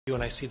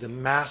and I see the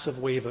massive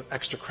wave of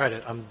extra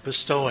credit I'm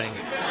bestowing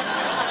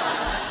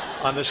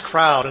on this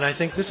crowd, and I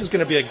think this is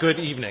going to be a good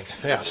evening.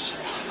 Yes,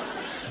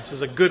 this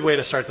is a good way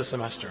to start the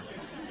semester.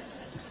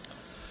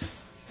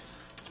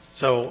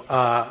 So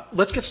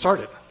let's get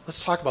started.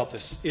 Let's talk about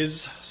this.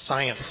 Is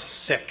science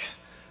sick?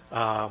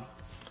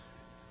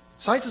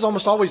 Science is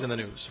almost always in the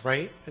news,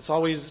 right? It's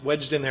always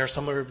wedged in there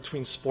somewhere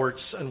between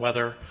sports and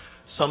weather.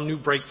 Some new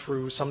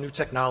breakthrough, some new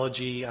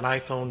technology, an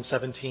iPhone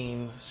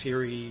 17,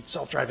 Siri,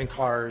 self-driving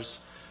cars.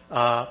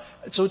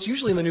 So it's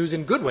usually in the news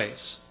in good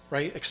ways,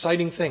 right?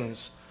 Exciting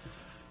things.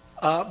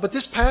 But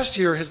this past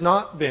year has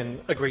not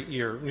been a great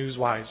year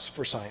news-wise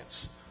for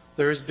science.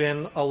 There has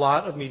been a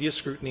lot of media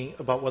scrutiny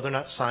about whether or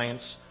not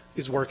science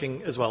is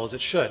working as well as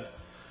it should.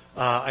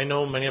 I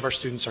know many of our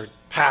students are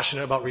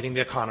passionate about reading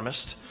The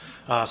Economist,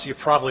 so you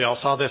probably all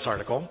saw this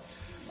article,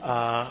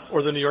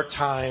 or the New York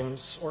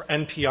Times, or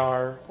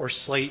NPR, or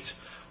Slate,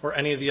 or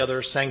any of the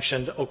other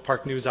sanctioned Oak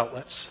Park news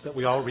outlets that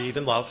we all read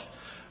and love.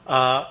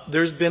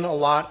 There's been a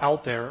lot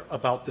out there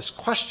about this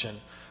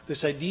question,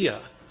 this idea,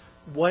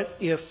 what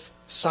if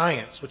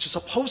science, which is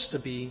supposed to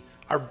be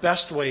our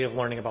best way of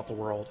learning about the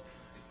world,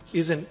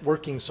 isn't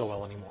working so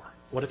well anymore?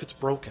 What if it's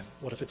broken?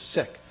 What if it's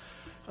sick?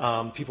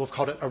 People have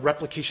called it a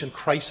replication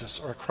crisis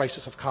or a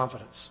crisis of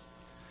confidence.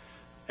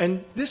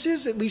 And this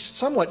is at least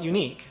somewhat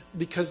unique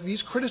because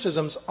these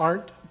criticisms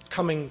aren't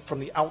coming from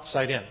the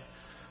outside in.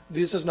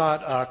 This is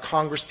not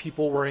Congress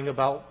people worrying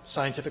about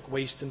scientific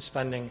waste and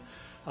spending.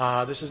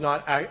 This is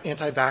not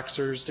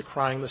anti-vaxxers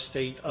decrying the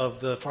state of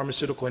the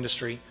pharmaceutical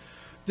industry.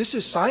 This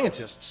is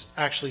scientists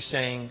actually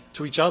saying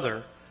to each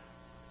other,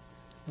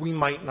 we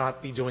might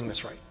not be doing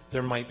this right.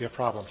 There might be a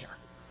problem here.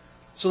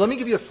 So let me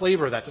give you a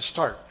flavor of that to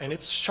start, and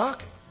it's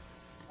shocking.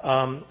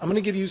 I'm going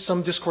to give you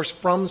some discourse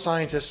from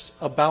scientists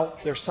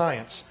about their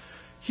science.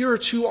 Here are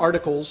two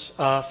articles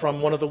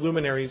from one of the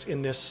luminaries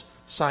in this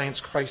science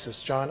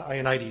crisis, John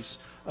Ioannidis,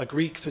 a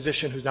Greek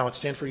physician who's now at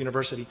Stanford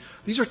University.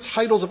 These are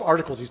titles of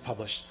articles he's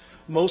published.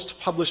 Most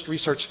published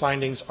research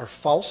findings are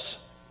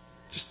false.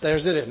 Just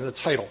there's it in the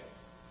title.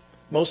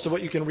 Most of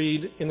what you can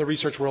read in the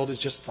research world is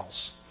just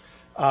false.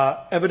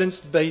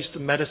 Evidence-based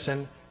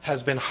medicine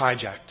has been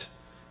hijacked.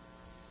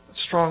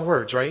 Strong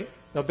words, right?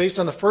 Now, based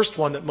on the first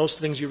one, that most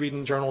things you read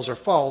in journals are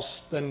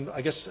false, then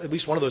I guess at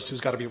least one of those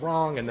two's got to be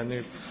wrong, and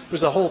then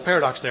there's a whole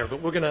paradox there,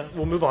 but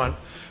we'll move on.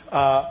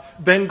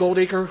 Ben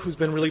Goldacre, who's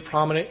been really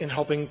prominent in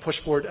helping push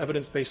forward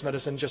evidence-based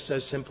medicine, just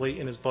says simply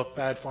in his book,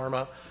 Bad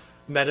Pharma,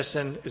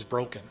 medicine is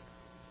broken.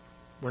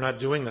 We're not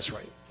doing this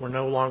right. We're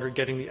no longer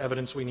getting the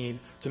evidence we need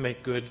to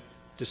make good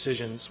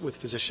decisions with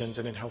physicians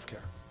and in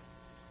healthcare.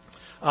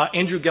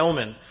 Andrew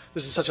Gelman,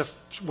 this is such a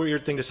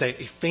weird thing to say,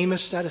 a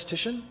famous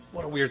statistician?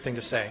 What a weird thing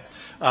to say.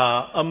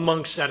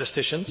 Amongst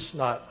statisticians,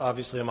 not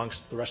obviously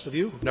amongst the rest of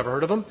you who've never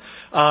heard of him.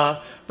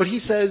 But he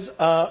says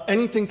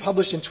anything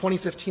published in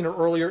 2015 or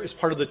earlier is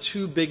part of the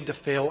too big to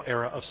fail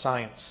era of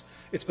science.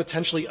 It's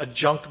potentially a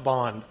junk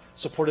bond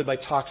supported by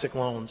toxic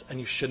loans, and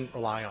you shouldn't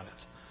rely on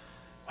it.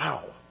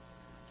 Wow.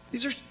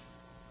 These are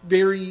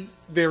very,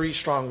 very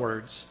strong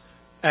words.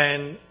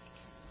 And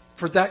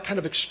for that kind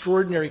of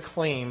extraordinary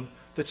claim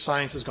that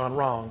science has gone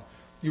wrong,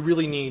 you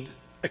really need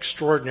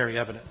extraordinary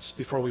evidence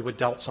before we would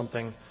doubt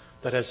something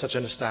that has such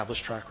an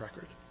established track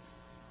record,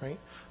 right?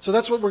 So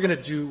that's what we're going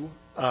to do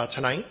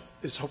tonight,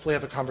 is hopefully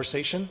have a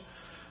conversation.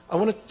 I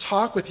want to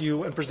talk with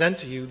you and present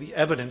to you the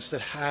evidence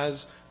that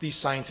has these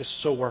scientists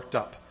so worked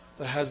up,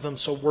 that has them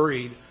so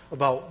worried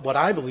about what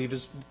I believe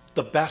is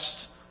the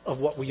best of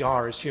what we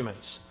are as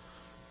humans.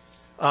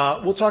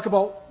 We'll talk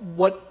about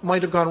what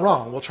might have gone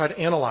wrong. We'll try to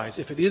analyze,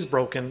 if it is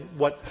broken,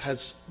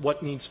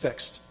 what needs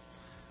fixed.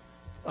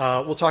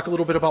 We'll talk a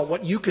little bit about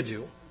what you could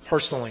do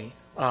personally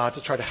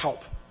to try to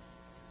help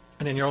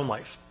and in your own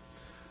life.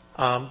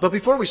 But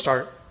before we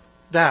start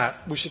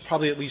that, we should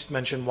probably at least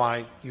mention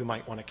why you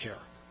might want to care,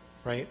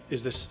 right?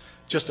 Is this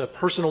just a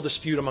personal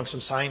dispute among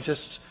some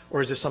scientists, or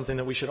is this something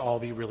that we should all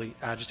be really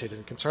agitated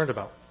and concerned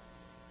about?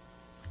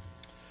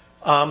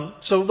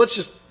 So let's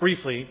just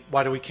briefly,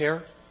 why do we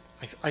care?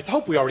 I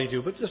hope we already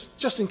do, but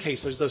just in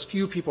case there's those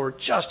few people who are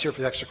just here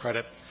for the extra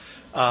credit,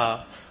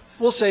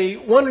 we'll say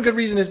one good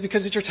reason is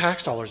because it's your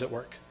tax dollars at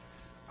work.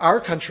 Our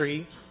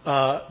country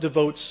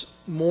devotes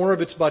more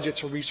of its budget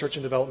to research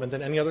and development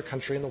than any other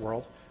country in the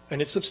world,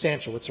 and it's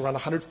substantial. It's around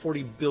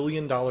 $140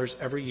 billion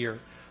every year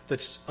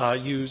that's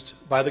used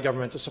by the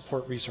government to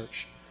support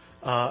research.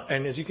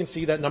 And as you can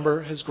see, that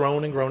number has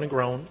grown and grown and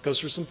grown. It goes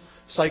through some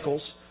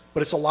cycles,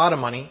 but it's a lot of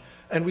money.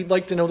 And we'd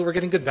like to know that we're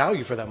getting good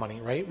value for that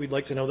money, right? We'd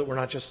like to know that we're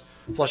not just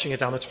flushing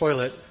it down the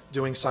toilet,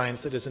 doing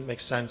science that doesn't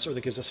make sense or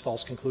that gives us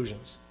false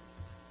conclusions.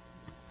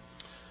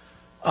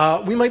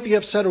 We might be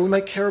upset or we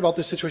might care about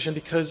this situation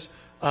because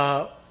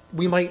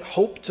we might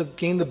hope to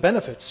gain the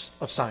benefits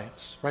of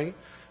science, right?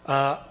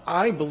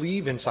 I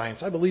believe in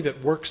science. I believe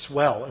it works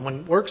well. And when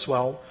it works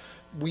well,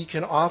 we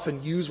can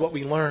often use what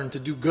we learn to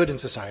do good in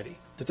society,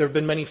 that there have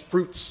been many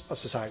fruits of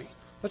society.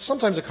 That's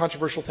sometimes a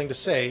controversial thing to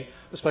say,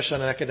 especially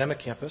on an academic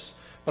campus,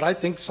 but I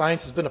think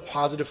science has been a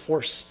positive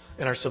force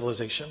in our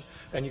civilization.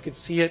 And you can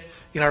see it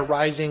in our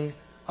rising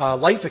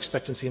life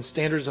expectancy and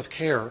standards of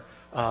care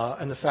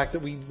and the fact that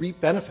we reap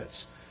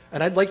benefits.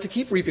 And I'd like to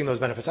keep reaping those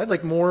benefits. I'd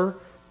like more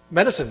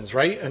medicines,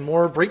 right, and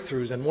more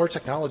breakthroughs and more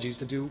technologies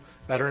to do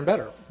better and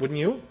better. Wouldn't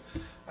you?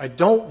 I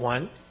don't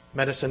want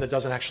medicine that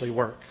doesn't actually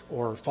work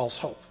or false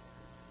hope.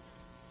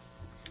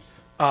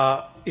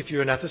 If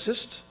you're an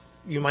ethicist,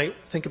 you might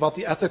think about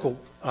the ethical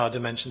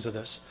dimensions of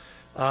this.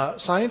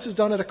 Science is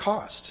done at a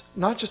cost,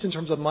 not just in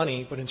terms of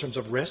money, but in terms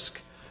of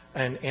risk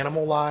and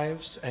animal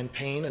lives and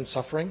pain and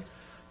suffering.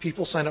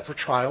 People sign up for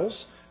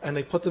trials and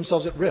they put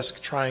themselves at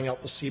risk trying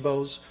out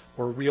placebos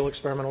or real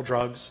experimental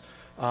drugs,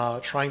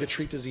 trying to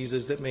treat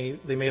diseases that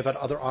they may have had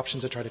other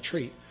options to try to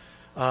treat.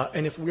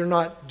 And if we're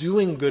not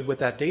doing good with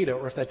that data,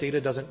 or if that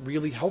data doesn't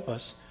really help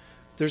us,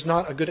 there's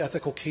not a good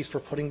ethical case for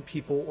putting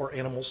people or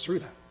animals through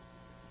that.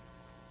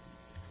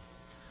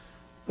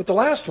 But the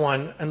last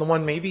one, and the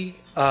one maybe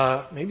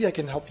I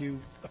can help you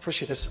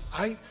appreciate this,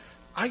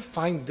 I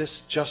find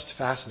this just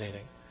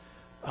fascinating.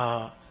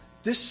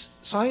 This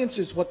science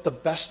is what the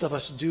best of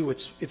us do.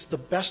 It's the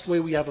best way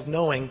we have of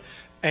knowing,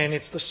 and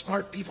it's the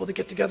smart people that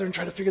get together and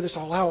try to figure this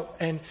all out.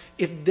 And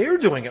if they're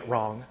doing it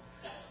wrong,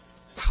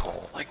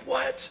 like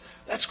what?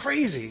 That's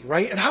crazy,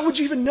 right? And how would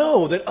you even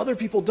know that other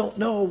people don't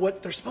know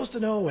what they're supposed to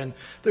know? And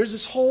there's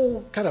this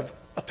whole kind of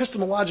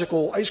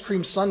epistemological ice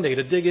cream sundae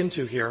to dig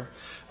into here.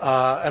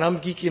 And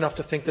I'm geeky enough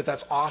to think that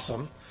that's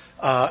awesome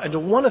and to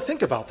want to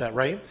think about that,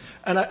 right?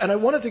 And I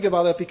want to think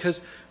about that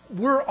because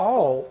we're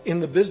all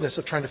in the business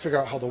of trying to figure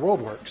out how the world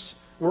works.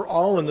 We're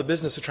all in the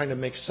business of trying to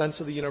make sense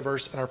of the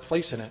universe and our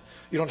place in it.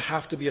 You don't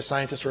have to be a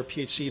scientist or a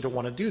PhD to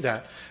want to do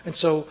that. And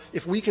so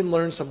if we can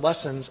learn some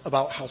lessons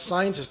about how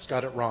scientists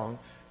got it wrong,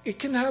 it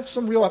can have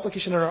some real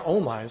application in our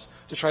own lives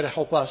to try to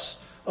help us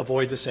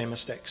avoid the same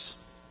mistakes.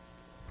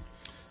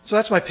 So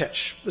that's my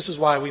pitch. This is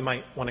why we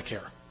might want to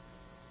care.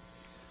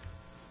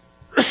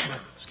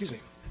 Excuse me.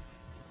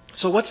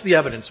 So what's the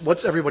evidence?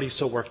 What's everybody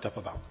so worked up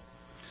about?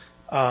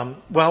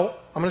 Well,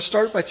 I'm going to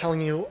start by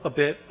telling you a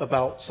bit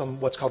about some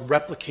what's called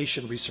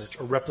replication research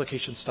or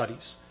replication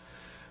studies.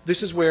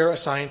 This is where a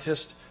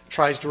scientist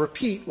tries to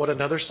repeat what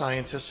another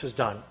scientist has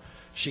done.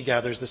 She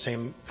gathers the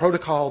same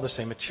protocol, the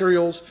same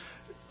materials,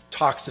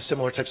 talks to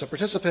similar types of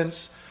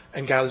participants,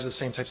 and gathers the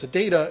same types of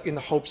data in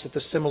the hopes that the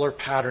similar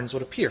patterns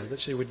would appear, that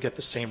she would get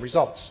the same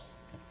results.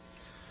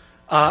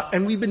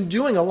 And we've been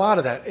doing a lot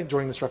of that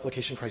during this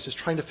replication crisis,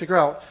 trying to figure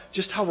out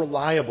just how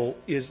reliable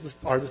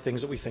are the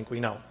things that we think we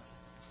know.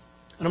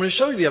 And I'm going to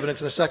show you the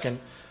evidence in a second,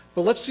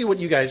 but let's see what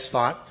you guys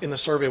thought in the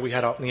survey we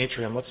had out in the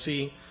atrium. Let's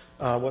see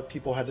what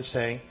people had to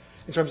say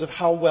in terms of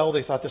how well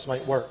they thought this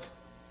might work.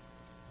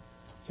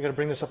 So I've got to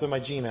bring this up in my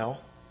Gmail,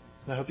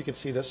 and I hope you can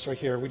see this right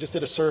here. We just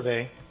did a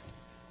survey,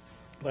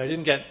 but I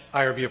didn't get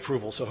IRB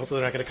approval, so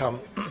hopefully they're not going to come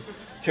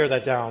tear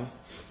that down.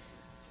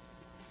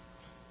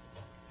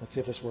 Let's see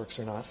if this works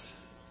or not.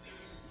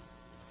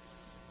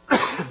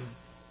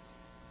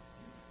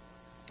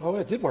 Oh,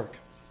 it did work,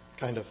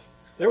 kind of.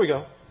 There we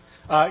go.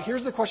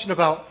 Here's the question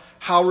about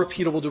how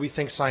repeatable do we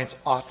think science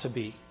ought to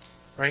be,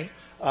 right?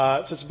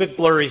 So it's a bit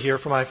blurry here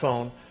from my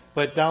phone,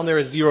 but down there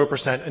is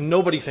 0%, and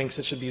nobody thinks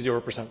it should be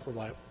 0%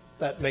 reliable.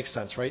 That makes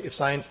sense, right?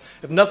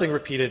 If nothing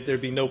repeated, there'd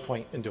be no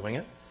point in doing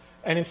it.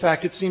 And in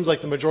fact, it seems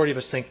like the majority of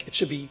us think it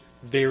should be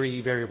very,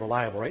 very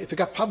reliable, right? If it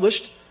got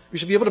published, we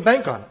should be able to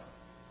bank on it.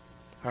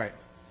 All right,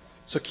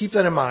 so keep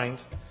that in mind,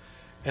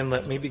 and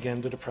let me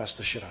begin to depress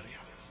the shit out of you.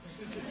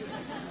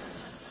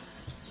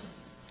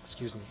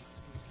 Excuse me.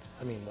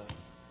 I mean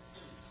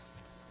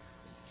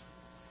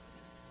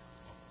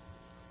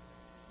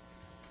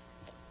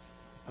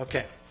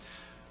Okay,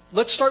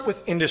 let's start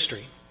with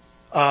industry.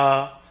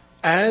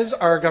 As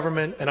our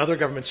government and other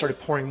governments started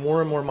pouring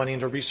more and more money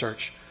into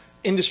research,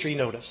 industry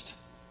noticed.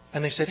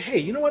 And they said, hey,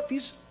 you know what?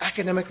 These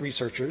academic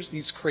researchers,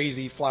 these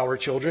crazy flower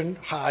children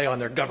high on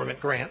their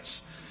government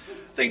grants,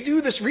 they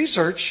do this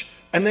research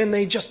and then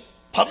they just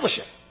publish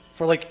it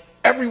for like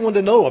everyone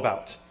to know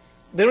about.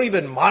 They don't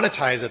even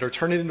monetize it or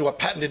turn it into a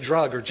patented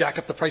drug or jack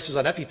up the prices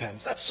on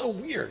EpiPens. That's so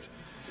weird,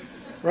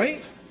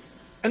 right?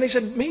 And they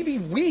said, maybe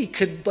we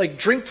could like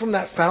drink from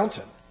that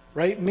fountain,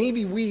 right?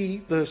 Maybe we,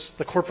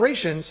 the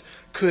corporations,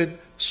 could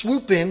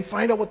swoop in,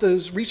 find out what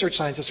those research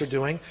scientists are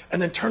doing,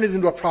 and then turn it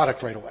into a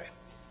product right away.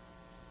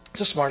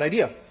 It's a smart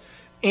idea.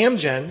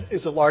 Amgen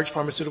is a large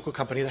pharmaceutical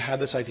company that had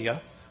this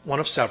idea, one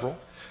of several.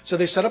 So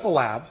they set up a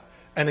lab,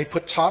 and they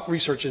put top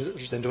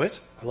researchers into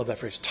it. I love that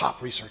phrase,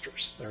 top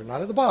researchers. They're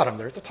not at the bottom,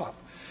 they're at the top.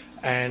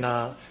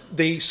 And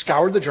they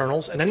scoured the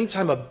journals, and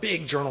anytime a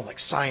big journal like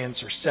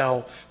Science or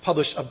Cell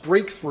published a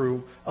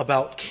breakthrough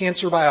about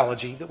cancer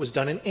biology that was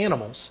done in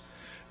animals,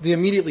 they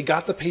immediately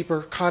got the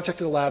paper,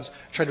 contacted the labs,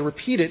 tried to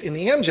repeat it in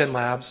the Amgen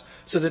labs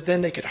so that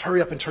then they could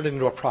hurry up and turn it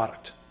into a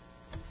product.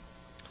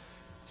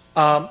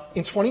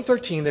 In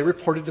 2013, they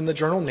reported in the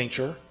journal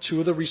Nature, two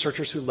of the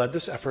researchers who led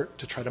this effort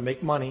to try to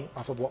make money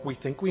off of what we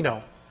think we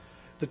know,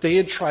 that they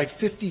had tried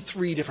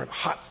 53 different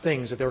hot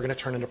things that they were going to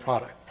turn into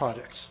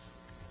products.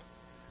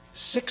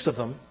 6 of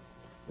them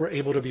were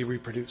able to be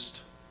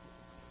reproduced.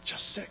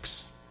 Just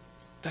 6.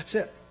 That's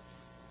it.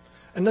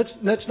 And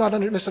let's not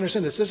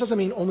misunderstand this. This doesn't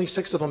mean only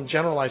 6 of them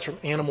generalized from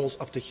animals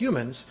up to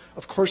humans.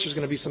 Of course, there's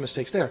going to be some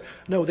mistakes there.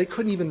 No, they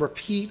couldn't even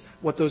repeat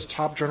what those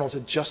top journals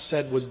had just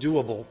said was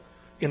doable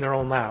in their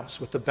own labs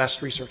with the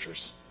best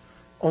researchers.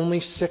 Only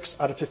 6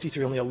 out of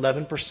 53, only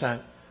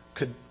 11%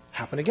 could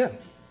happen again.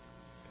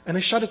 And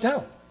they shut it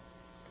down.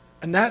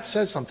 And that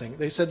says something.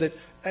 They said that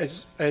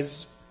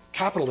as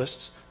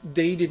capitalists,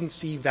 they didn't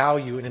see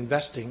value in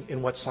investing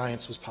in what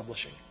science was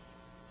publishing.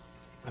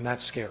 And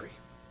that's scary.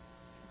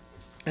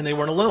 And they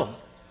weren't alone.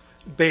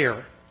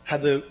 Bayer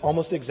had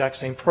almost the exact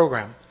same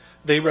program.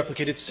 They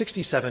replicated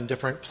 67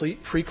 different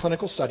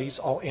preclinical studies,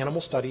 all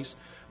animal studies.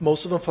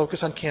 Most of them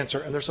focus on cancer,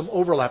 and there's some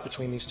overlap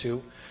between these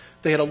two.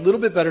 They had a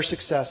little bit better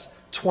success.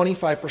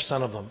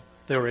 25% of them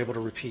they were able to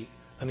repeat,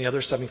 and the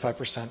other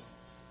 75%,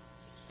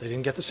 they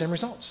didn't get the same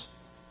results.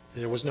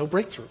 There was no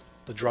breakthrough.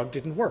 The drug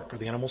didn't work, or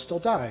the animal still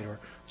died, or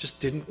just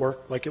didn't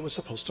work like it was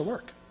supposed to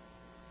work.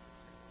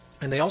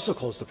 And they also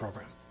closed the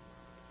program.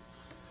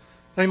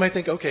 Now you might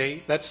think,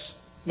 okay,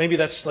 maybe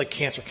that's like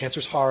cancer.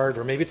 Cancer's hard,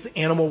 or maybe it's the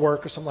animal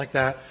work or something like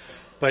that,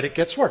 but it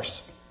gets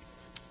worse.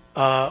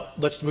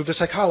 Let's move to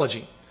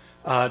psychology.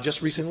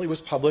 Just recently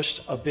was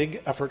published a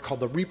big effort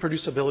called the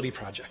Reproducibility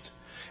Project.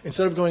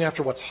 Instead of going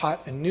after what's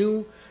hot and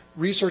new,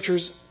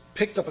 researchers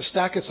picked up a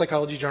stack of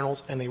psychology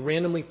journals and they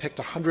randomly picked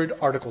 100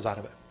 articles out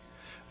of it.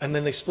 And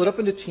then they split up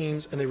into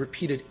teams and they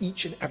repeated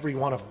each and every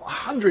one of them,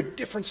 100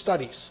 different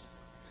studies.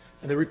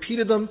 And they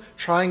repeated them,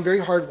 trying very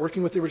hard,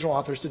 working with the original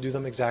authors to do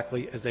them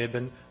exactly as they had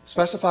been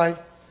specified.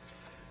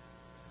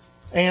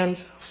 And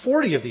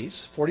 40 of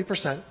these,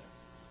 40%,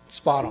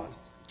 spot on,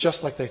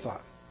 just like they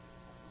thought.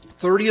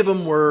 30 of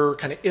them were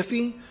kind of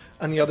iffy,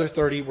 and the other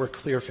 30 were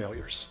clear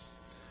failures.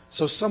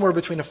 So somewhere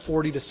between a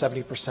 40 to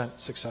 70%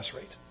 success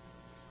rate.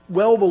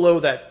 Well below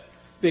that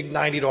big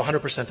 90 to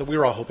 100% that we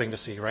were all hoping to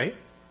see, right?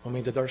 When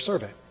we did our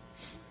survey.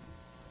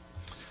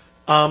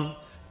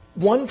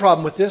 One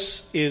problem with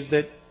this is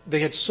that they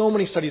had so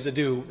many studies to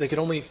do, they could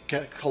only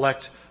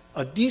collect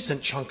a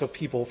decent chunk of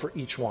people for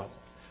each one.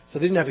 So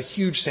they didn't have a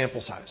huge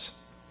sample size.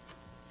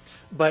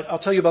 But I'll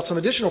tell you about some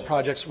additional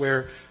projects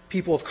where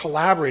people have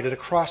collaborated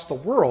across the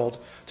world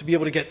to be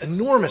able to get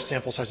enormous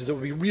sample sizes that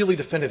would be really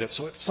definitive.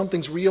 So if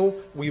something's real,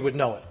 we would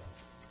know it.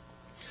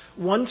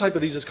 One type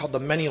of these is called the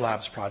many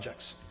labs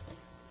projects.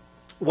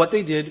 What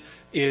they did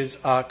is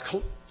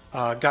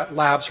got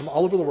labs from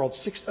all over the world,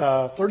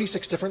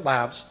 36 different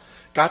labs,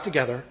 got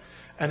together,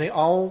 and they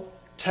all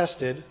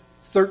tested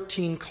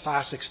 13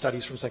 classic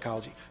studies from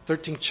psychology.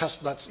 13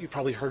 chestnuts you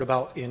probably heard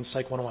about in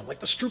Psych 101, like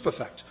the Stroop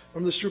effect.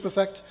 Remember the Stroop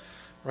effect?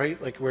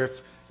 Right? Like where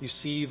if you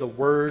see the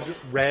word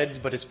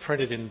red, but it's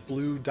printed in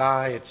blue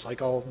dye, it's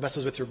like all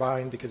messes with your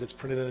mind because it's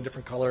printed in a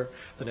different color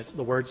than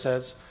the word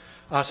says.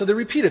 So they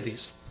repeated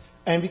these.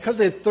 And because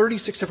they had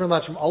 36 different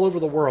labs from all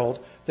over the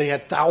world, they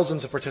had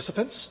thousands of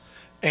participants,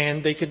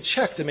 and they could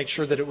check to make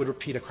sure that it would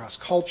repeat across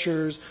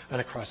cultures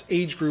and across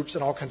age groups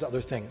and all kinds of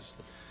other things.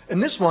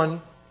 And this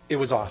one, it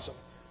was awesome.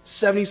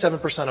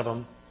 77% of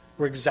them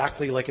were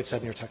exactly like it said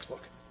in your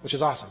textbook, which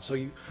is awesome. So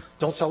you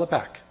don't sell it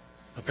back.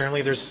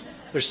 Apparently there's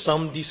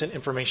some decent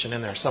information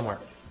in there somewhere.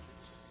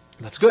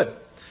 That's good.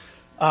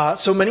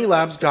 So many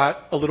labs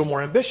got a little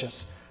more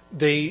ambitious.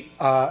 They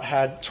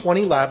had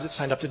 20 labs that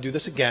signed up to do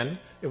this again.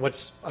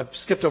 I've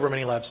skipped over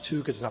Many Labs 2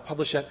 because it's not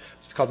published yet.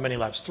 It's called Many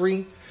Labs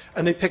 3.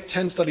 And they picked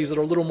 10 studies that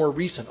are a little more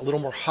recent, a little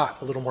more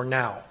hot, a little more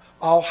now,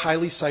 all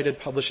highly cited,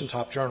 published in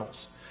top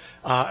journals.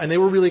 And they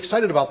were really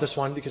excited about this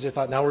one because they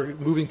thought now we're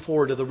moving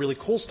forward to the really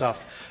cool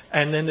stuff.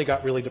 And then they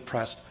got really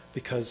depressed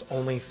because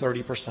only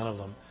 30% of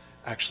them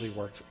actually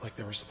worked like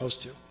they were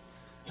supposed to.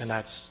 And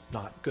that's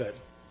not good,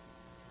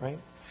 right?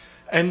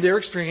 And their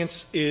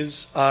experience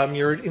is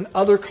mirrored in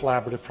other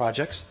collaborative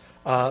projects.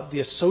 The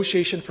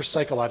Association for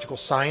Psychological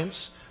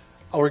Science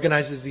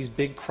organizes these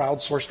big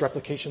crowdsourced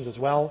replications as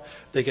well.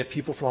 They get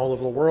people from all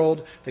over the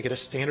world. They get a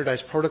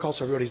standardized protocol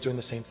so everybody's doing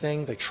the same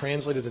thing. They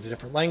translate it into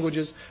different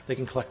languages. They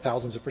can collect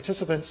thousands of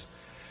participants.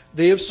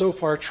 They have so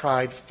far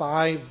tried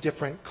 5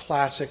 different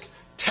classic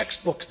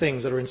textbook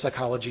things that are in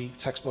psychology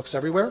textbooks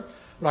everywhere.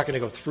 I'm not going to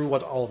go through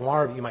what all of them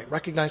are, but you might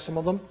recognize some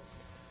of them.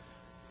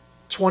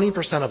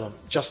 20% of them,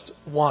 just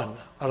 1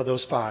 out of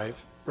those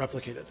 5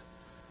 replicated.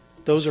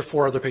 Those are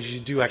 4 other pages you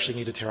do actually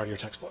need to tear out of your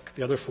textbook.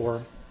 The other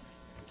 4,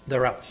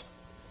 they're out.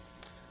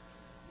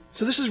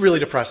 So this is really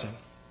depressing.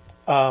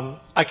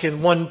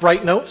 One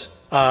bright note,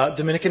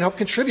 Dominican helped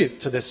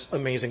contribute to this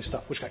amazing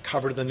stuff, which got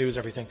covered in the news,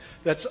 everything.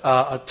 That's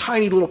a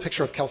tiny little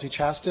picture of Kelsey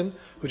Chaston,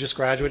 who just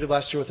graduated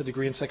last year with a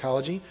degree in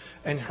psychology,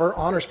 and her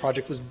honors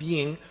project was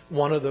being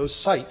one of those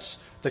sites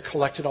that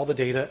collected all the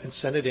data and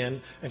sent it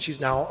in, and she's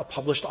now a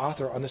published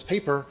author on this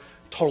paper,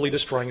 totally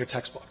destroying your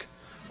textbook.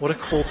 What a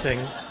cool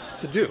thing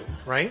to do,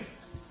 right?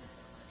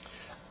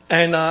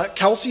 And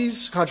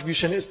Kelsey's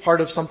contribution is part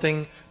of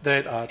something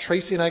that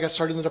Tracy and I got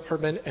started in the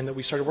department and that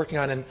we started working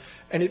on.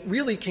 And it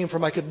really came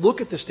from, I could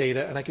look at this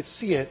data and I could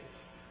see it,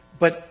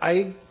 but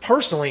I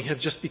personally have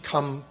just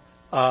become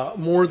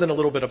more than a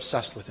little bit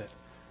obsessed with it,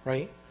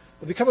 right?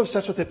 I've become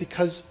obsessed with it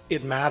because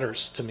it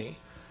matters to me.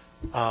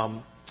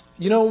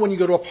 You know when you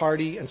go to a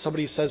party and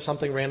somebody says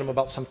something random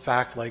about some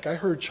fact, like, I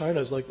heard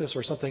China's like this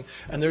or something,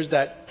 and there's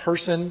that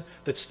person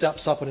that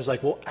steps up and is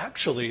like, well,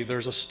 actually,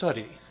 there's a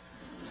study.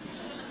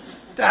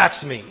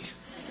 That's me,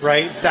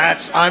 right?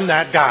 I'm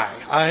that guy.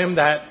 I am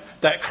that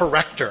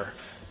corrector.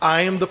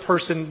 I am the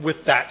person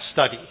with that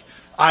study.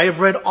 I have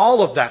read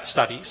all of that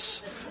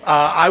studies.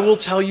 I will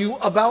tell you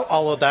about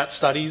all of that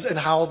studies and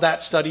how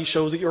that study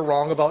shows that you're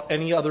wrong about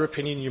any other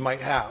opinion you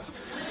might have,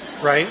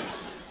 right?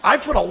 I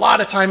put a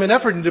lot of time and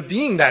effort into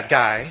being that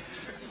guy,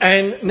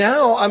 and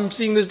now I'm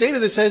seeing this data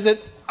that says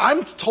that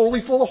I'm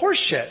totally full of horse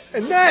shit,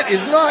 and that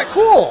is not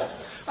cool.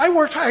 I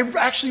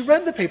actually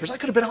read the papers. I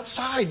could have been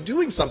outside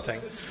doing something,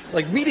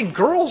 like meeting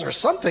girls or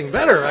something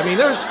better. I mean,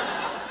 there's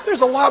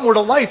a lot more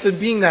to life than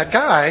being that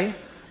guy,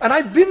 and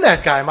I've been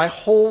that guy my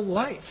whole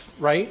life,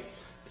 right?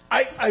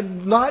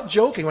 I'm not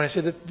joking when I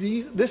say that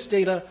this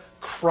data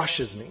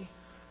crushes me.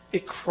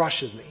 It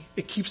crushes me.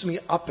 It keeps me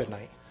up at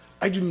night.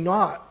 I do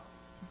not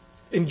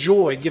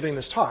enjoy giving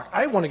this talk.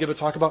 I want to give a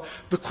talk about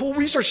the cool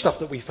research stuff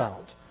that we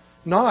found,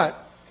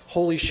 not,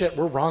 holy shit,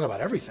 we're wrong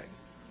about everything.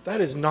 That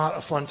is not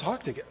a fun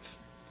talk to give.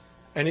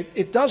 And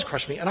it does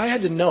crush me. And I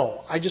had to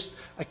know. I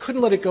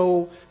couldn't let it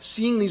go,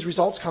 seeing these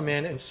results come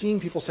in and seeing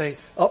people say,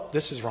 oh,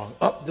 this is wrong.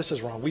 Oh, this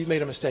is wrong. We've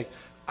made a mistake.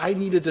 I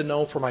needed to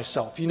know for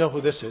myself. You know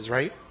who this is,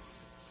 right?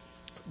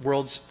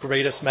 World's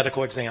greatest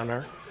medical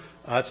examiner.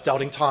 It's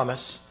Doubting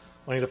Thomas,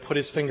 wanting to put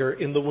his finger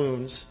in the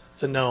wounds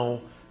to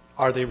know,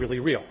 are they really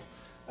real?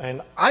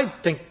 And I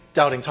think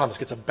Doubting Thomas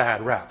gets a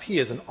bad rap. He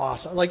is an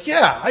awesome, like,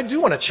 yeah, I do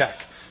want to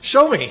check.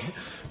 Show me.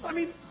 I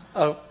mean,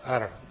 I don't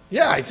know.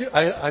 Yeah, I do.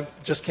 I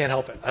just can't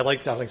help it. I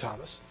like Doubting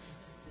Thomas.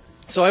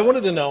 So I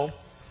wanted to know,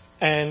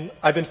 and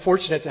I've been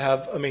fortunate to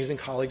have amazing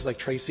colleagues like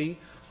Tracy,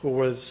 who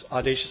was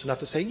audacious enough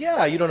to say,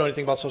 yeah, you don't know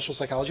anything about social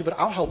psychology, but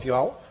I'll help you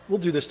out. We'll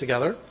do this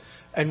together.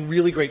 And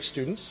really great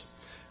students.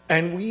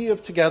 And we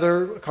have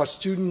together, across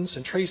students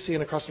and Tracy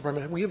and across the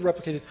department, we have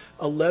replicated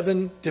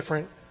 11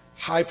 different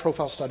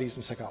high-profile studies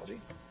in psychology.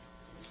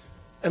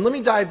 And let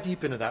me dive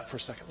deep into that for a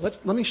second.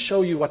 Let me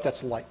show you what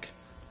that's like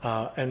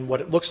and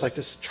what it looks like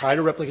to try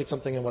to replicate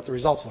something and what the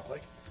results look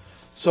like.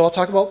 So I'll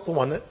talk about the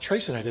one that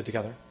Tracy and I did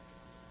together.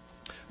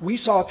 We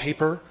saw a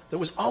paper that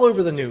was all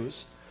over the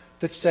news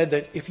that said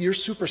that if you're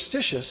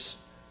superstitious,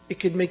 it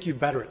could make you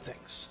better at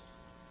things,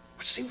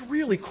 which seemed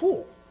really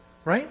cool,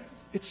 right?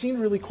 It seemed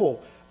really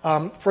cool.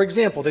 For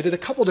example, they did a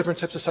couple different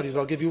types of studies, but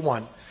I'll give you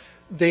one.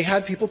 They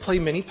had people play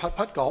mini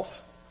putt-putt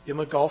golf, give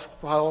them a golf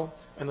ball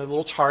and a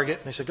little target,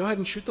 and they said, go ahead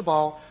and shoot the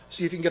ball,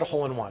 see if you can get a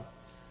hole in one.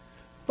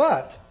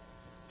 But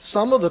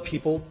some of the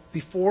people,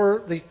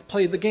 before they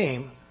played the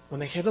game, when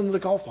they hit them the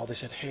golf ball, they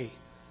said, hey,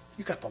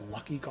 you got the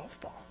lucky golf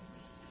ball.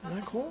 Isn't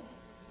that cool?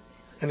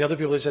 And the other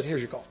people, they said,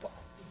 here's your golf ball,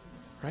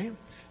 right?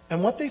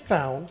 And what they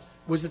found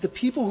was that the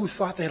people who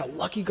thought they had a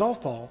lucky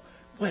golf ball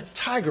went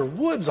Tiger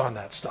Woods on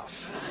that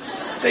stuff.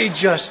 They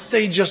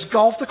just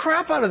golfed the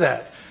crap out of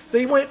that.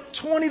 They went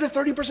 20 to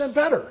 30%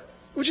 better,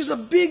 which is a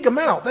big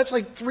amount. That's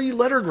like 3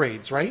 letter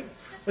grades, right?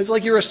 It's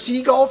like you're a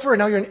C golfer and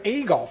now you're an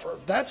A golfer.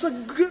 That's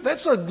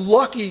a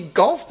lucky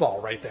golf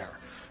ball right there,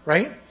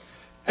 right?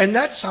 And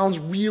that sounds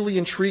really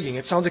intriguing.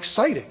 It sounds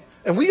exciting.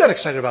 And we got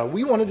excited about it.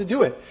 We wanted to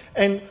do it.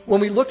 And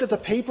when we looked at the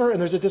paper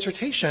and there's a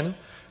dissertation,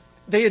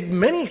 they had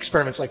many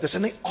experiments like this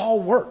and they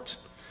all worked.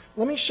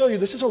 Let me show you.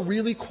 This is a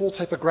really cool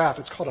type of graph.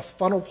 It's called a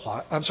funnel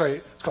plot. I'm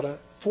sorry, it's called a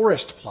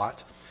forest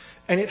plot.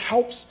 And it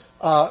helps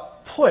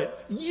put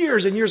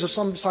years and years of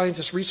some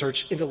scientist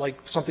research into like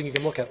something you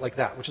can look at like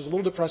that, which is a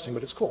little depressing,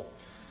 but it's cool.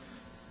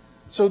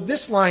 So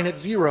this line at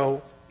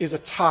 0 is a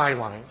tie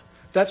line.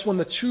 That's when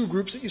the two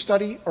groups that you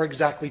study are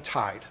exactly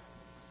tied.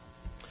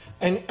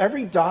 And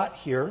every dot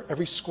here,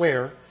 every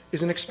square,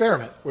 is an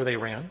experiment where they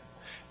ran.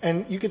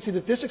 And you can see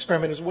that this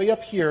experiment is way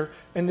up here,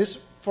 and this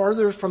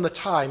farther from the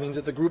tie means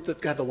that the group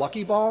that had the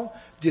lucky ball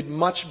did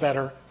much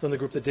better than the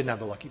group that didn't have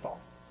the lucky ball.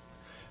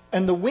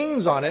 And the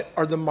wings on it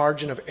are the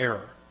margin of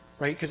error,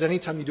 right? Because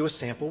anytime you do a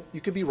sample,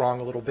 you could be wrong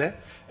a little bit.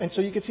 And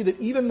so you can see that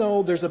even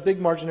though there's a big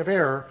margin of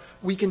error,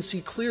 we can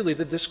see clearly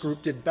that this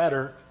group did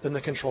better than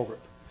the control group.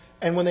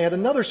 And when they had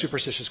another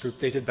superstitious group,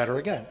 they did better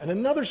again. And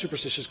another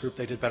superstitious group,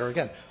 they did better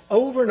again.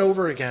 Over and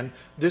over again,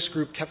 this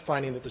group kept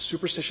finding that the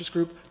superstitious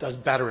group does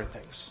better at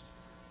things.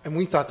 And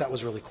we thought that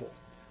was really cool.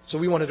 So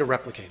we wanted to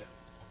replicate it.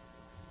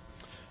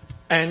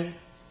 And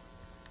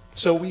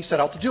so we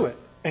set out to do it.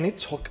 And it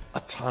took a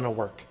ton of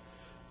work.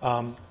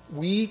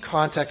 We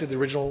contacted the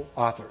original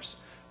authors.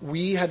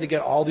 We had to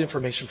get all the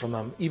information from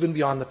them, even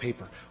beyond the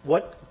paper.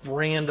 What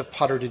brand of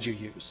putter did you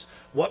use?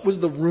 What was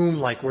the room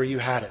like where you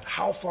had it?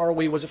 How far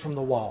away was it from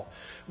the wall?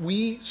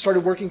 We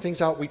started working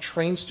things out. We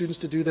trained students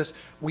to do this.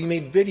 We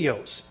made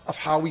videos of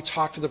how we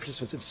talked to the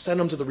participants and sent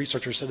them to the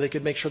researchers so they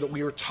could make sure that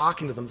we were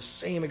talking to them the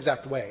same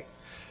exact way.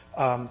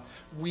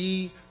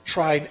 We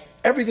tried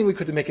everything we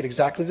could to make it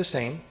exactly the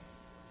same.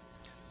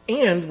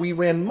 And we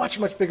ran much,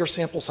 much bigger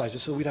sample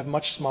sizes so we'd have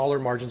much smaller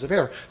margins of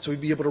error. So we'd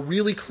be able to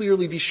really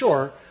clearly be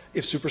sure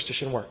if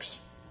superstition works.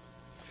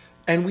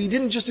 And we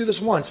didn't just do this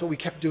once, but we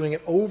kept doing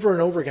it over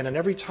and over again. And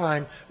every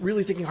time,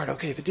 really thinking hard,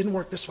 okay, if it didn't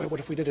work this way, what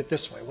if we did it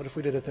this way? What if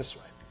we did it this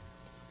way?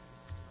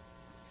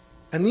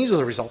 And these are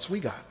the results we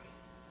got.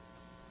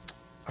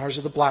 Ours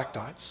are the black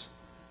dots.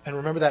 And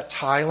remember that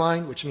tie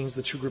line, which means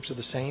the two groups are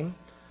the same?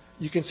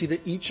 You can see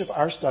that each of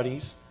our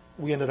studies,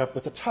 we ended up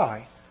with a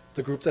tie.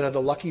 The group that had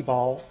the lucky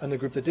ball and the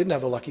group that didn't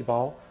have the lucky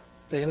ball,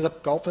 they ended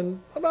up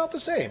golfing about the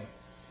same.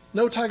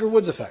 No Tiger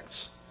Woods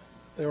effects.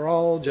 They were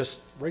all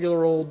just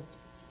regular old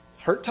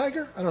hurt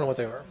tiger? I don't know what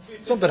they were.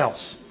 Something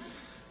else.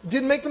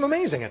 Didn't make them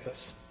amazing at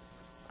this.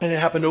 And it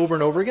happened over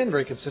and over again,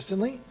 very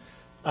consistently.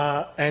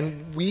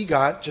 And we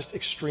got just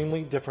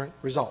extremely different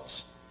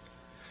results.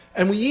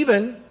 And we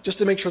even, just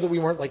to make sure that we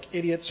weren't like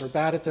idiots or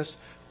bad at this,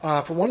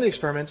 for one of the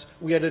experiments,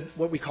 we added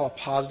what we call a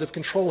positive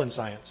control in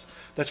science.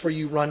 That's where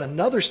you run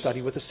another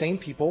study with the same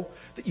people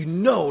that you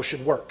know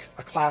should work,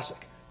 a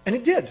classic. And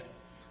it did.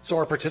 So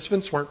our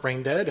participants weren't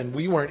brain dead and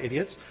we weren't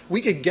idiots.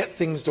 We could get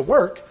things to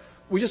work.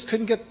 We just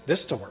couldn't get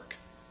this to work.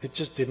 It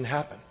just didn't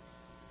happen.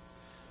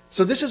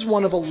 So this is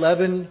one of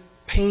 11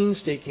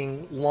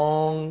 painstaking,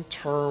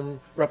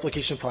 long-term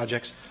replication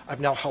projects I've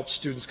now helped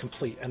students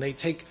complete. And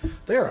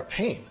they are a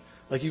pain.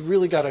 Like, you've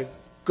really got to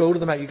go to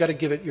the mat. You've got to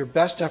give it your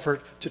best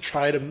effort to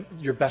try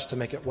your best to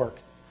make it work.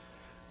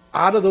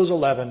 Out of those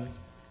 11,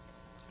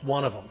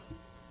 one of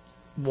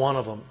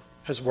them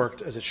has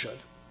worked as it should.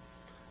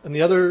 And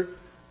the other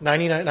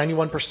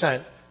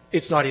 91%,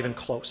 it's not even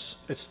close.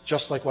 It's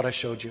just like what I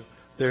showed you.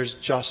 There's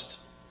just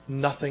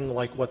nothing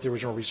like what the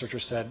original researcher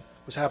said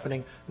was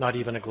happening, not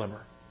even a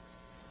glimmer.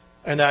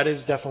 And that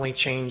has definitely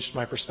changed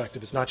my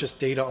perspective. It's not just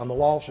data on the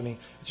wall for me.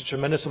 It's a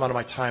tremendous amount of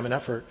my time and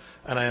effort,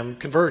 and I am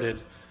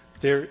converted.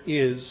 There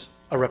is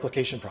a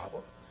replication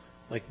problem.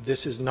 Like,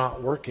 this is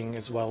not working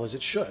as well as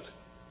it should.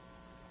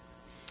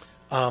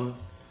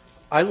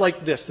 I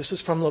like this. This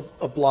is from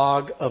a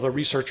blog of a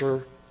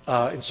researcher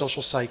in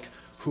social psych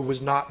who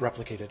was not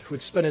replicated, who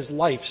had spent his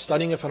life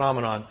studying a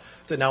phenomenon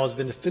that now has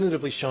been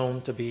definitively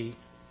shown to be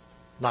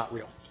not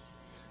real.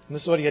 And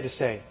this is what he had to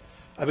say.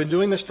 I've been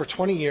doing this for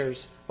 20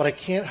 years, but I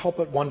can't help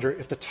but wonder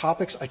if the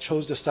topics I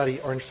chose to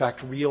study are in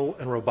fact real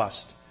and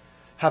robust.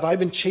 Have I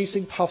been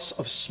chasing puffs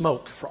of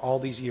smoke for all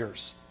these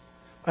years?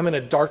 I'm in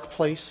a dark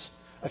place.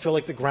 I feel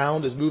like the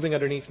ground is moving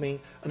underneath me,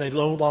 and I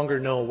no longer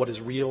know what is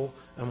real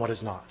and what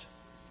is not.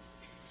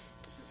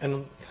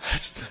 And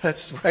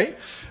that's right.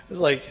 It's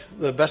like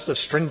the best of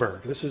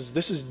Strindberg. This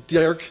is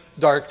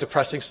dark,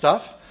 depressing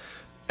stuff.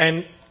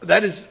 And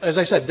that is, as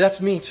I said,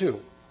 that's me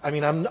too. I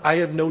mean, I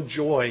have no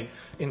joy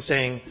in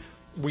saying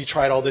we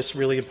tried all this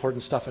really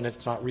important stuff and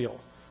it's not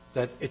real.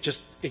 That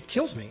it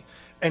kills me.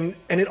 And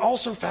it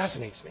also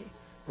fascinates me,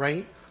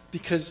 right?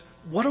 Because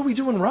what are we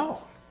doing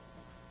wrong?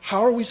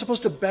 How are we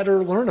supposed to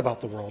better learn about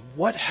the world?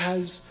 What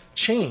has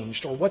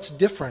changed, or what's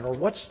different, or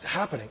what's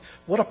happening?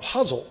 What a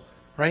puzzle,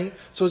 right?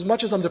 So as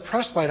much as I'm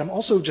depressed by it, I'm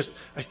also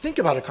I think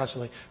about it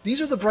constantly.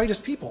 These are the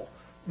brightest people.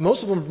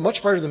 Most of them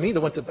much brighter than me,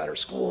 that went to better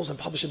schools and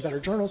published in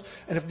better journals.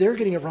 And if they're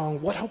getting it wrong,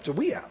 what hope do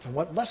we have? And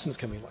what lessons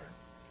can we learn,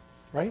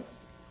 right?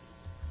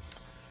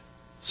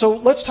 So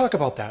let's talk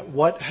about that.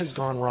 What has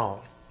gone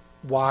wrong?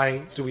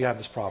 Why do we have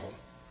this problem?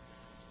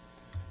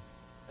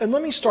 And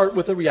let me start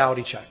with a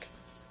reality check.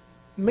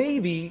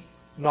 Maybe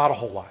not a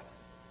whole lot.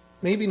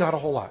 Maybe not a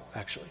whole lot,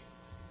 actually.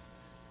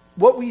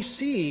 What we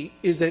see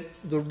is that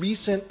the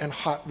recent and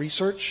hot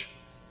research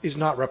is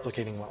not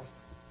replicating well.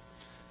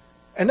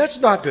 And that's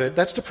not good,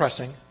 that's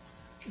depressing,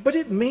 but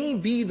it may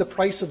be the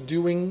price of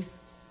doing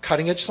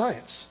cutting-edge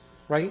science,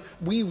 right?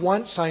 We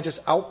want scientists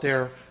out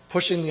there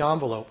pushing the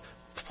envelope,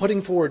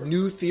 putting forward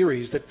new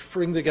theories that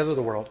bring together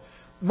the world.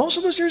 Most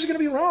of those theories are going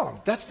to be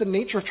wrong. That's the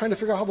nature of trying to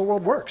figure out how the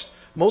world works.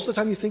 Most of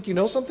the time you think you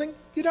know something,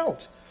 you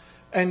don't.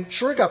 And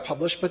sure, it got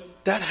published, but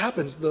that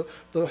happens. The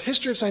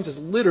history of science is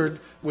littered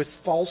with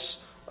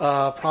false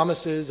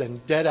promises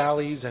and dead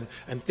alleys and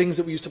things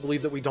that we used to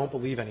believe that we don't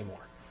believe anymore.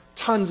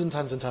 Tons and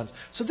tons and tons.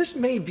 So this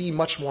may be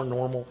much more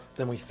normal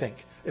than we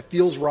think. It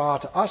feels raw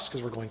to us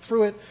because we're going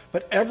through it,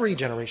 but every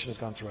generation has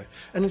gone through it.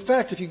 And in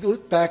fact, if you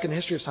look back in the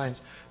history of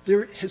science,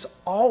 there has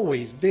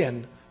always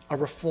been a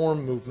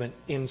reform movement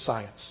in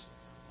science.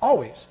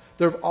 Always.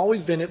 There have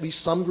always been at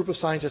least some group of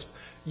scientists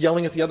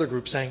yelling at the other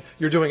group saying,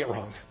 you're doing it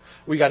wrong.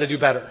 We got to do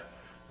better,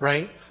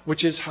 right?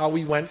 Which is how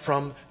we went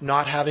from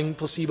not having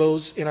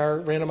placebos in our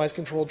randomized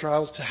controlled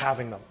trials to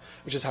having them,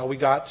 which is how we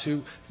got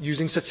to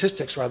using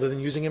statistics rather than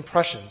using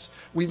impressions.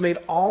 We've made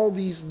all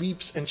these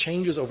leaps and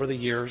changes over the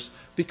years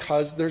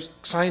because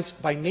science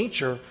by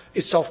nature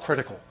is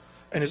self-critical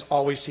and is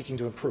always seeking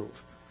to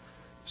improve.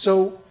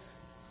 So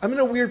I'm in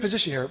a weird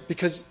position here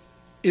because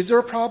is there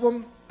a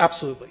problem?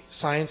 Absolutely.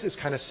 Science is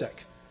kind of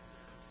sick.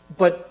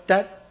 But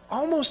that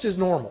almost is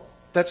normal.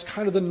 That's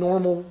kind of the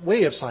normal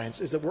way of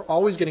science, is that we're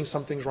always getting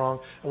some things wrong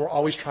and we're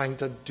always trying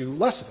to do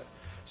less of it.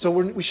 So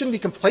we shouldn't be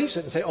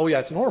complacent and say, oh yeah,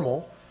 it's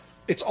normal.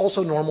 It's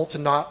also normal to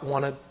not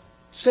want to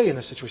stay in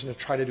this situation, to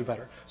try to do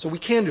better. So we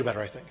can do better,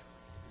 I think.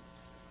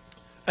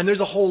 And there's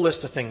a whole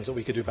list of things that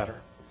we could do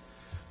better.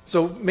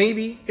 So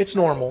maybe it's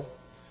normal,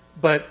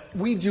 but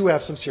we do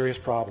have some serious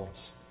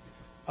problems.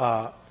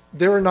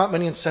 there are not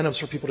many incentives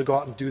for people to go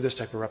out and do this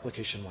type of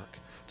replication work.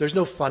 There's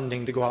no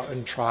funding to go out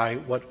and try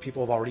what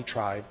people have already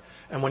tried.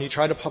 And when you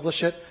try to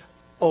publish it,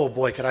 oh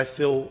boy,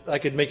 I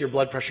could make your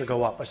blood pressure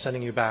go up by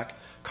sending you back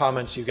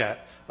comments you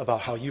get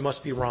about how you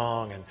must be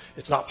wrong and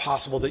it's not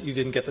possible that you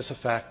didn't get this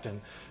effect,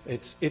 and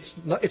it's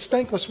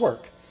thankless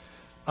work.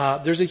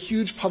 There's a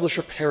huge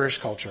publisher perish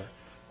culture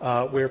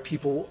where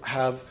people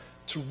have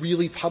to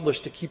really publish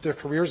to keep their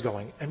careers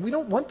going, and we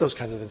don't want those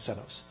kinds of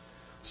incentives.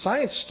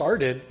 Science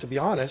started, to be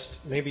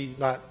honest,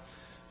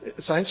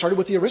 science started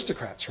with the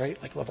aristocrats,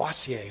 right? Like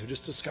Lavoisier, who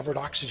just discovered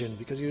oxygen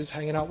because he was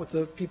hanging out with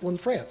the people in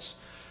France.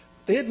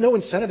 They had no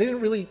incentive. They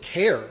didn't really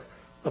care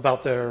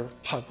about their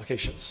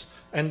publications.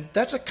 And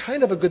that's a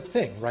kind of a good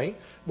thing, right?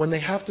 When they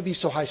have to be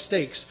so high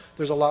stakes,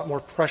 there's a lot more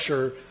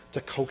pressure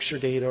to coax your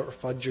data or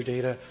fudge your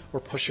data or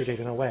push your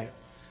data in a way.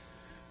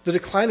 The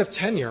decline of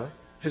tenure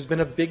has been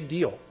a big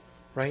deal,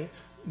 right?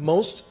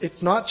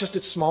 It's not just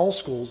at small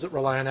schools that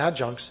rely on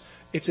adjuncts,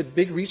 it's at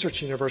big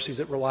research universities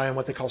that rely on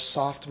what they call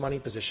soft money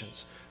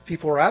positions.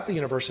 People are at the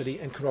university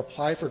and can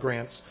apply for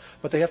grants,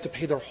 but they have to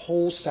pay their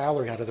whole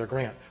salary out of their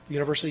grant. The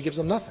university gives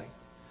them nothing.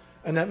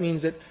 And that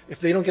means that if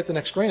they don't get the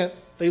next grant,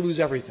 they lose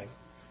everything.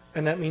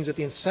 And that means that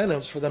the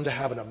incentives for them to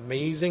have an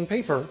amazing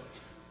paper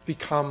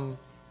become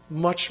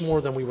much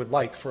more than we would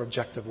like for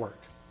objective work,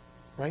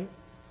 right?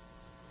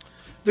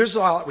 There's a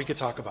lot we could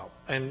talk about,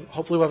 and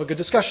hopefully we'll have a good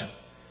discussion.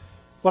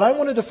 But I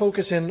wanted to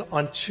focus in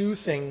on two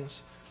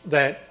things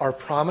that are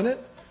prominent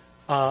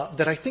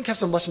that I think have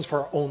some lessons for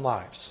our own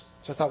lives.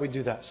 So I thought we'd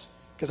do this,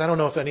 because I don't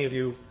know if any of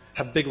you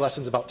have big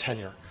lessons about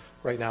tenure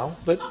right now,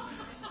 but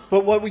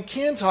what we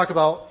can talk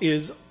about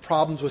is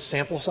problems with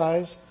sample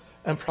size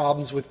and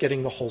problems with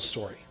getting the whole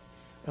story.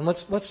 And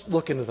let's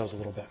look into those a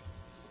little bit.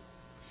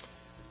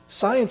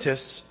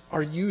 Scientists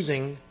are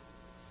using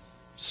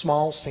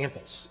small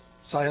samples,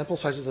 sample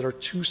sizes that are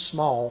too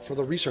small for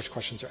the research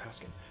questions they're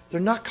asking. They're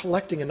not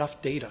collecting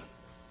enough data,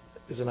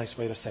 is a nice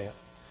way to say it.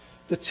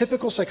 The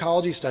typical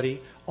psychology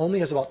study only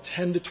has about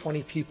 10 to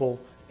 20 people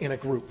in a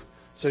group.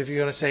 So if you're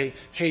going to say,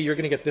 hey, you're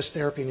going to get this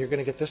therapy and you're going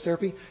to get this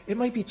therapy, it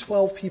might be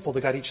 12 people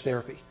that got each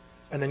therapy.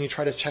 And then you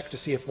try to check to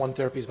see if one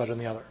therapy is better than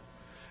the other.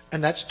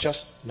 And that's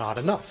just not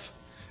enough.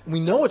 And we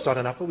know it's not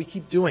enough, but we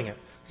keep doing it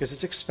because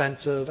it's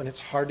expensive and it's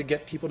hard to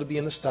get people to be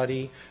in the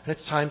study and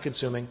it's time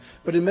consuming.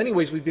 But in many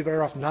ways, we'd be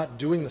better off not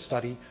doing the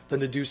study than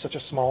to do such a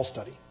small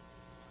study.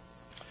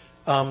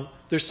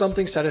 There's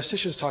something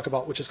statisticians talk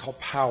about which is called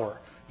power,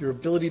 your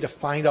ability to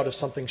find out if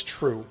something's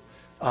true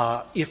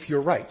if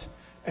you're right.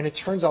 And it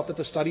turns out that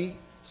the study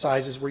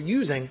sizes we're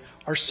using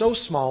are so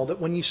small that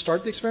when you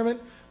start the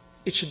experiment,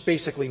 it should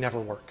basically never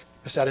work.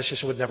 A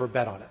statistician would never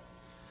bet on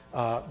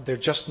it. They're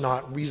just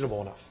not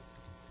reasonable enough.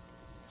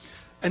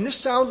 And this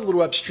sounds a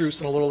little abstruse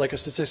and a little like a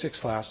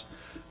statistics class,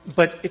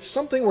 but it's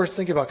something worth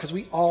thinking about because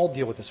we all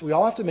deal with this. We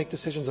all have to make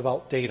decisions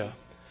about data.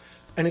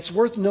 And it's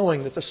worth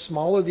knowing that the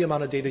smaller the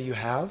amount of data you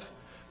have,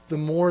 the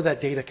more that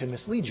data can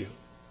mislead you.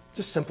 It's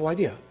a simple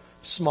idea.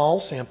 Small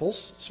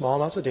samples, small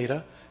amounts of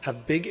data,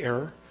 have big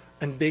error,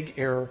 and big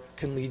error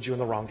can lead you in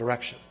the wrong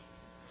direction.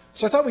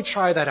 So I thought we'd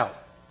try that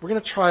out. We're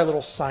going to try a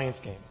little science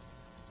game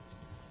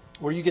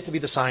where you get to be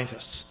the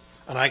scientists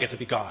and I get to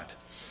be God,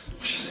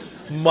 which is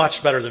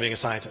much better than being a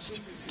scientist.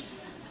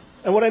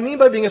 And what I mean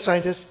by being a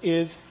scientist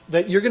is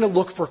that you're going to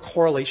look for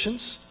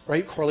correlations,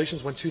 right?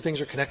 Correlations when two things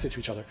are connected to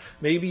each other.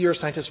 Maybe you're a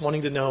scientist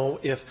wanting to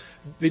know if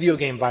video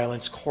game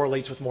violence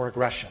correlates with more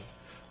aggression.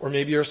 Or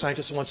maybe you're a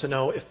scientist who wants to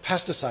know if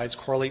pesticides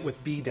correlate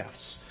with bee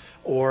deaths.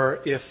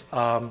 Or if,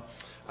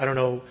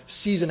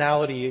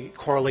 seasonality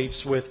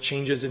correlates with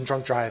changes in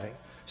drunk driving.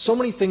 So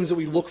many things that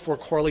we look for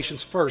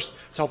correlations first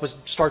to help us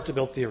start to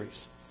build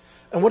theories.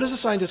 And what does a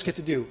scientist get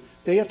to do?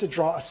 They have to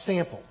draw a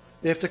sample.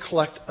 They have to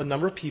collect a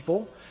number of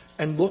people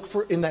and look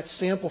for in that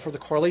sample for the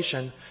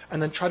correlation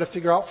and then try to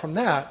figure out from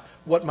that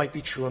what might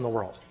be true in the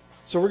world.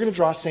 So we're going to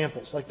draw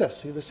samples like this.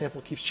 See, the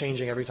sample keeps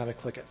changing every time I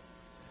click it.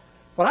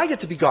 But I get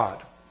to be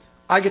God.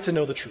 I get to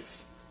know the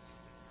truth.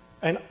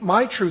 And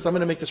my truth, I'm going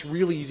to make this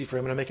really easy for you.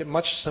 I'm going to make it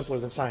much simpler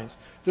than science.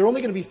 There are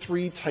only going to be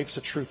 3 types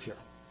of truth here.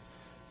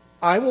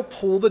 I will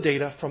pull the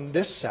data from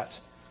this set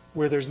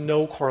where there's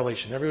no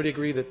correlation. Everybody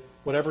agree that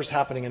whatever's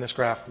happening in this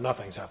graph,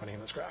 nothing's happening in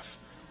this graph,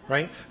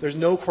 right? There's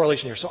no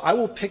correlation here. So I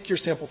will pick your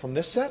sample from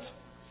this set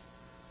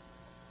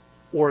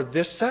or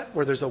this set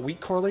where there's a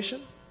weak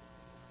correlation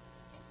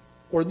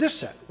or this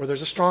set where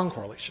there's a strong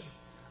correlation.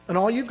 And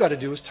all you've got to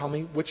do is tell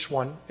me which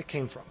one it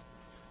came from.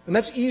 And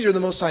that's easier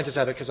than most scientists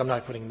have it because I'm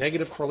not putting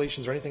negative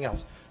correlations or anything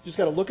else. You just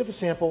got to look at the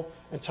sample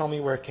and tell me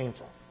where it came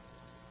from.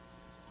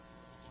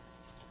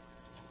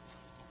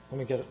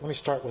 Let me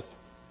start with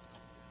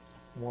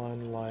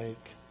one like,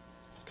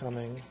 it's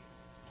coming.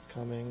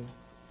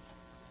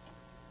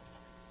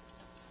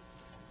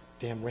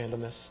 Damn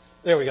randomness.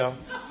 There we go.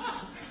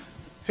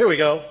 Here we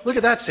go. Look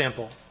at that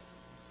sample.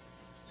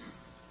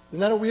 Isn't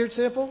that a weird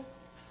sample?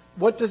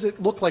 What does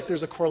it look like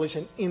there's a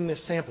correlation in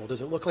this sample?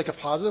 Does it look like a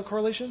positive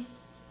correlation?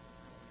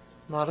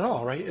 Not at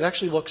all, right? It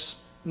actually looks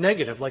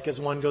negative, like as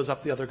one goes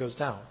up, the other goes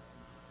down.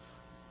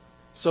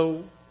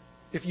 So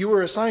If you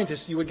were a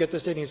scientist, you would get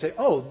this data and you'd say,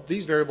 oh,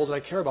 these variables that I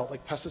care about,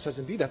 like pesticides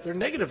and bee death, they're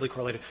negatively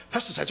correlated.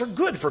 Pesticides are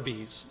good for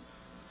bees,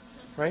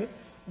 right?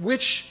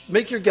 Which,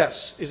 make your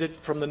guess, is it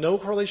from the no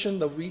correlation,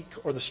 the weak,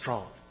 or the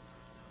strong?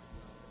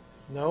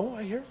 No,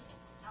 I hear?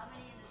 How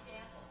many in the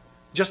sample?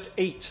 Just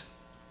 8.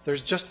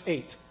 There's just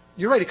 8.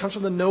 You're right, it comes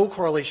from the no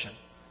correlation.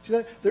 See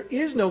that? There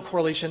is no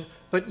correlation,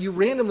 but you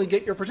randomly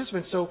get your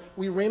participants. So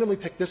we randomly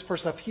picked this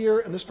person up here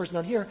and this person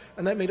down here,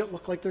 and that made it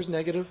look like there's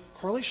negative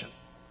correlation.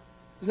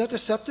 Isn't that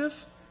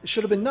deceptive? It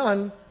should have been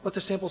none, but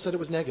the sample said it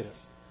was negative.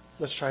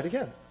 Let's try it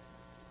again.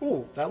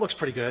 Ooh, that looks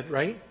pretty good,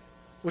 right?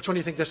 Which one do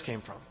you think this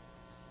came from?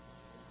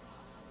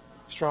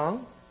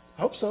 Strong?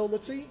 I hope so.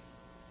 Let's see.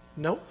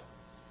 Nope.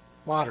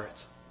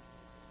 Moderate.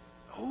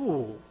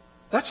 Ooh,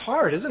 that's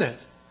hard, isn't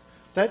it?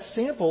 That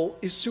sample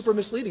is super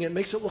misleading. It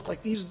makes it look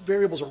like these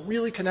variables are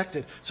really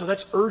connected, so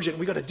that's urgent.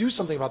 We've got to do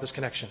something about this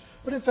connection.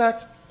 But in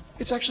fact,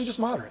 it's actually just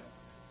moderate.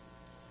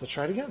 Let's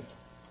try it again.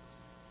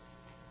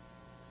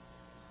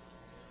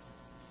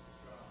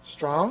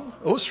 Strong?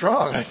 Oh,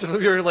 strong. I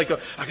said, you're like, I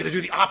got to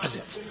do the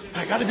opposite.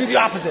 I got to do the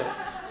opposite.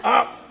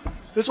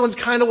 This one's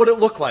kind of what it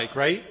looked like,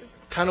 right?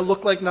 Kind of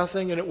looked like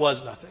nothing, and it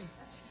was nothing.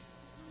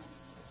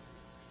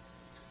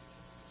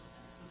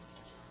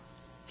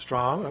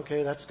 Strong,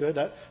 okay, that's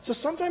good. So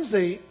sometimes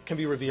they can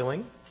be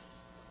revealing.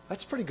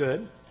 That's pretty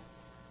good.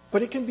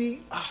 But it can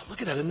be,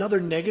 look at that,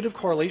 another negative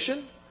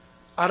correlation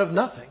out of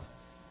nothing,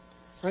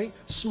 right?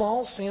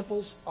 Small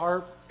samples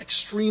are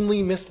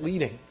extremely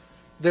misleading.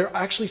 They're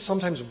actually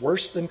sometimes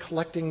worse than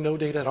collecting no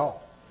data at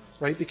all,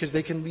 right? Because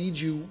they can lead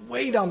you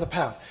way down the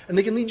path. And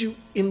they can lead you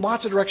in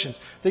lots of directions.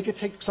 They could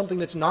take something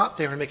that's not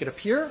there and make it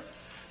appear.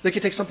 They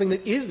could take something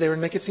that is there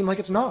and make it seem like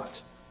it's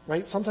not,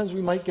 right? Sometimes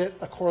we might get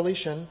a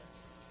correlation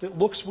that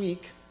looks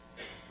weak.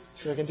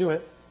 See if I can do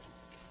it.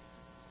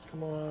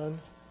 Come on.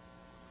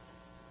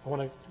 I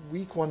want a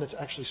weak one that's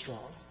actually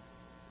strong.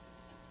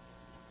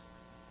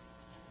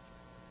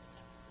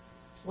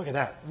 Look at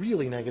that,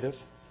 really negative.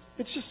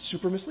 It's just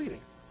super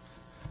misleading.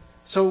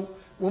 So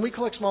when we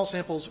collect small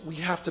samples, we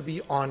have to be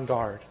on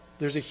guard.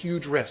 There's a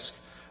huge risk.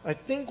 I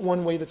think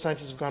one way that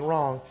scientists have gone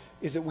wrong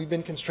is that we've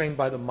been constrained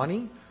by the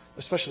money,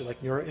 especially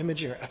like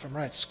neuroimaging or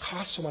fMRI. It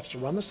costs so much to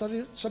run the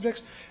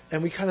subjects,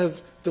 and we kind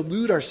of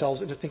delude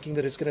ourselves into thinking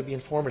that it's going to be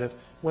informative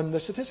when the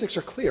statistics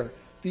are clear.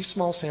 These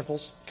small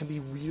samples can be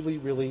really,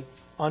 really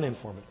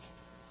uninformative.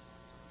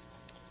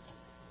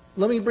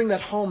 Let me bring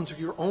that home to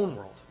your own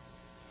world.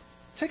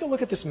 Take a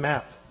look at this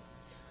map.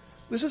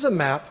 This is a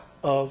map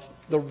of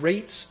the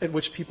rates at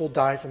which people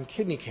die from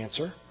kidney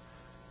cancer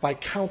by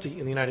county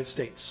in the United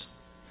States.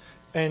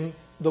 And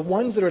the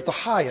ones that are at the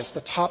highest,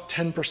 the top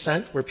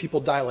 10%, where people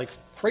die like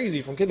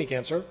crazy from kidney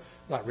cancer,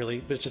 not really,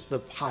 but it's just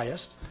the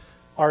highest,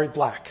 are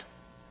black,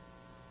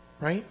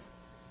 right?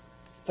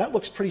 That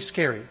looks pretty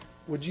scary.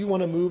 Would you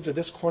want to move to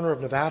this corner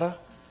of Nevada?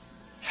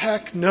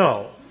 Heck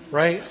no,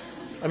 right?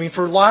 I mean,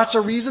 for lots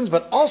of reasons,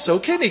 but also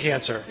kidney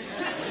cancer,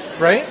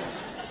 right?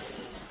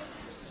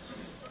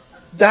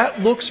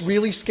 That looks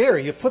really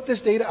scary. You put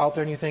this data out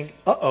there and you think,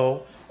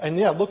 uh-oh, and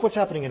yeah, look what's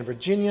happening in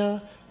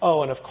Virginia.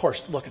 Oh, and of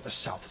course, look at the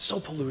South. It's so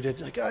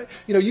polluted. Like,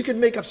 you can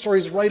make up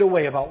stories right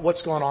away about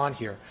what's going on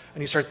here.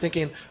 And you start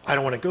thinking, I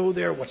don't want to go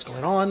there. What's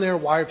going on there?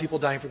 Why are people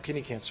dying from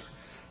kidney cancer?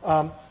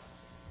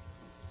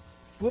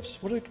 Whoops,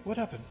 what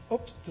happened?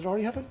 Oops, did it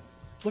already happen?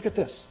 Look at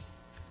this.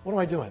 What am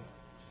I doing?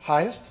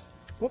 Highest,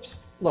 whoops,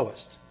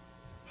 lowest.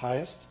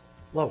 Highest,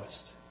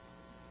 lowest.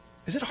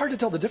 Is it hard to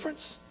tell the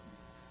difference?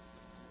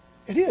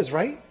 It is,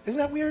 right? Isn't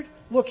that weird?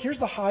 Look, here's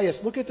the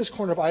highest. Look at this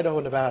corner of Idaho,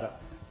 Nevada.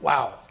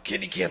 Wow,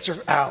 kidney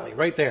cancer alley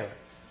right there.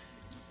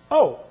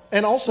 Oh,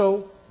 and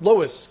also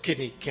lowest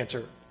kidney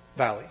cancer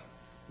valley,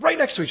 right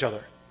next to each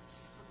other.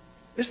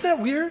 Isn't that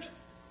weird?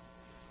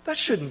 That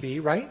shouldn't be,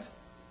 right?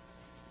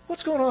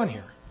 What's going on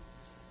here?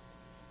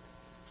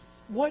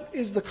 What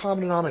is the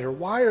common denominator?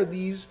 Why are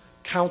these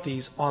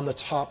counties on the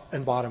top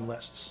and bottom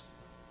lists?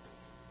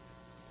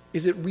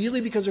 Is it really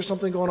because there's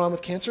something going on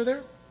with cancer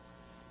there?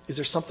 Is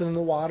there something in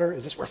the water?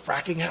 Is this where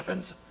fracking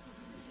happens?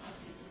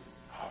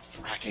 Oh,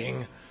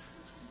 fracking.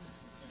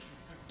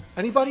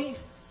 Anybody?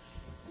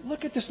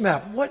 Look at this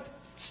map. What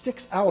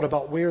sticks out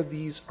about where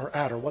these are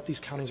at or what these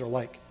counties are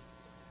like?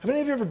 Have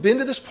any of you ever been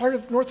to this part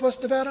of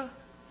Northwest Nevada?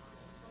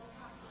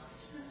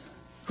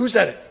 Who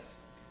said it?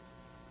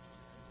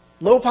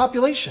 Low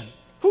population.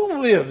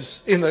 Who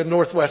lives in the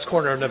northwest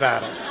corner of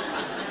Nevada?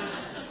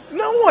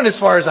 No one, as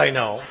far as I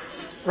know.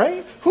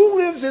 Right? Who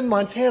lives in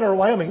Montana or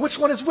Wyoming? Which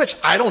one is which?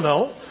 I don't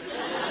know.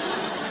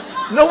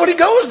 Nobody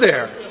goes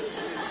there.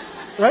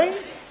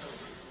 Right?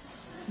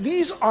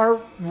 These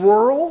are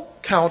rural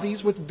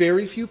counties with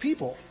very few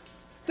people.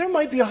 There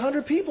might be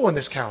 100 people in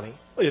this county,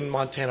 in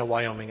Montana,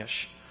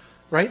 Wyoming-ish.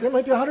 Right? There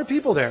might be 100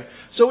 people there.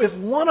 So if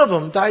one of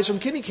them dies from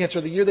kidney cancer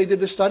the year they did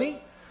this study,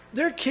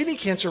 their kidney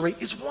cancer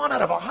rate is 1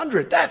 out of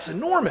 100. That's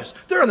enormous.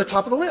 They're on the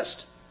top of the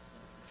list.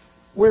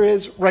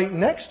 Whereas right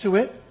next to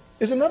it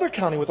is another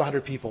county with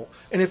 100 people.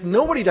 And if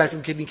nobody died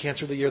from kidney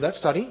cancer the year of that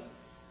study,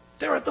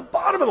 they're at the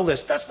bottom of the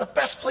list. That's the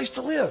best place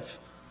to live.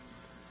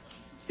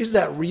 Is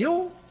that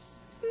real?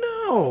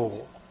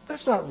 No.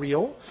 That's not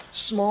real.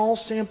 Small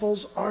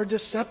samples are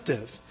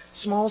deceptive.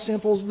 Small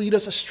samples lead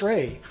us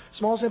astray.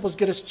 Small samples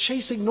get us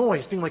chasing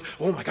noise, being like,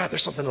 oh my God,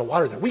 there's something in the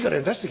water there. We got to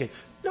investigate.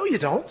 No, you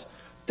don't.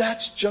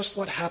 That's just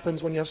what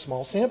happens when you have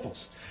small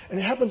samples. And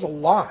it happens a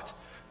lot.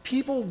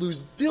 People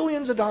lose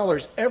billions of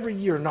dollars every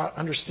year not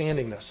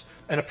understanding this.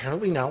 And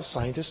apparently now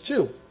scientists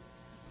too.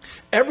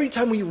 Every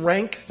time we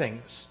rank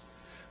things,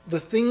 the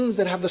things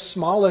that have the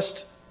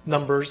smallest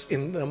numbers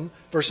in them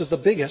versus the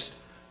biggest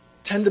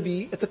tend to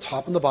be at the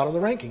top and the bottom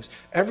of the rankings.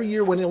 Every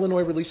year when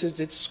Illinois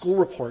releases its school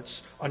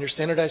reports on your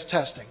standardized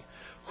testing,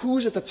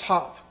 who's at the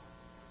top?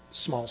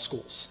 Small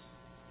schools.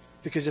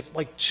 Because if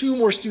like 2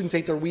 more students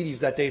ate their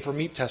Wheaties that day for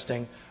MEP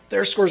testing,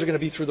 their scores are going to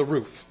be through the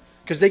roof.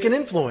 Because they can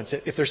influence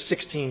it if there's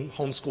 16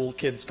 homeschool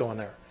kids going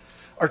there.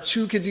 Are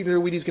 2 kids eating their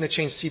Wheaties going to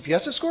change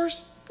CPS's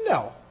scores?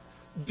 No.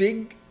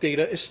 Big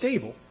data is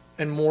stable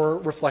and more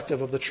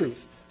reflective of the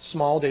truth.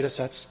 Small data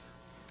sets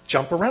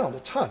jump around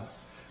a ton.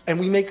 And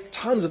we make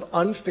tons of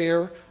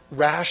unfair,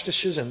 rash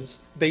decisions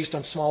based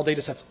on small data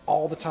sets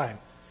all the time,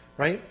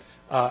 right?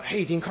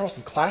 Hey, Dean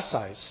Carlson, class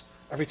size.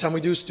 Every time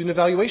we do student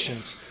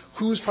evaluations,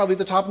 who's probably at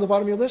the top and the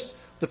bottom of your list?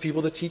 The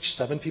people that teach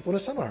 7 people in a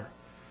seminar.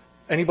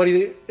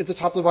 Anybody at the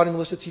top of the bottom of the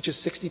list that teaches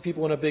 60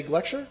 people in a big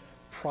lecture?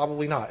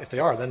 Probably not. If they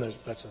are, then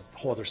that's a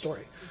whole other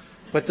story.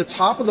 But the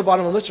top and the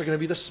bottom of the list are going to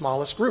be the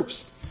smallest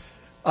groups.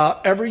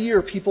 Every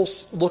year, people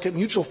look at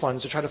mutual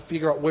funds to try to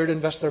figure out where to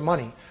invest their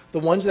money. The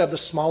ones that have the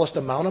smallest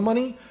amount of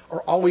money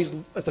are always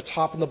at the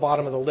top and the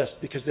bottom of the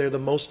list because they're the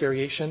most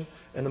variation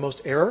and the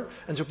most error.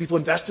 And so people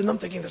invest in them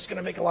thinking this is going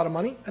to make a lot of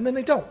money, and then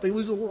they don't. They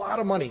lose a lot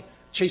of money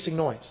chasing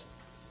noise.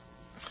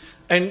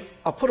 And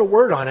I'll put a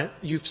word on it.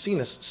 You've seen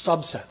this,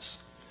 subsets.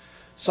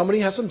 Somebody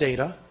has some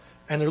data,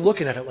 and they're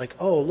looking at it like,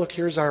 oh, look,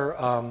 here's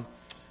the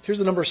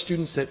number of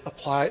students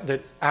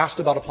that asked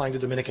about applying to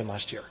Dominican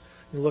last year.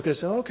 You look at it and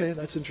say, oh, okay,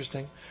 that's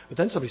interesting. But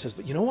then somebody says,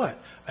 but you know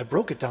what? I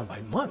broke it down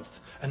by month,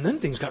 and then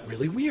things got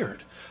really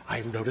weird.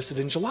 I noticed it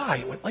in July,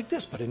 it went like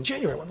this, but in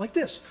January, it went like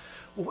this.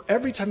 Well,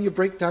 every time you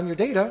break down your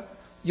data,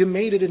 you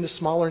made it into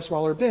smaller and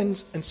smaller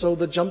bins, and so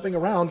the jumping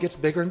around gets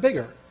bigger and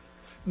bigger.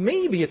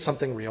 Maybe it's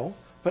something real,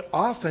 but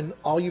often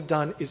all you've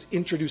done is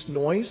introduce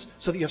noise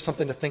so that you have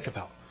something to think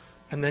about.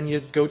 And then you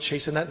go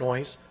chasing that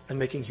noise and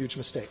making huge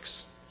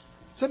mistakes.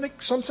 Does that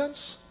make some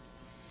sense?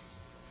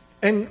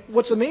 And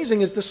what's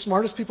amazing is the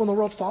smartest people in the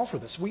world fall for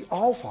this. We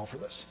all fall for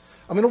this.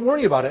 I'm going to warn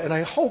you about it, and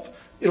I hope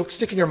it'll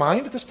stick in your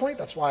mind at this point.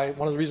 That's why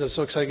one of the reasons I was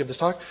so excited to give this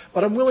talk.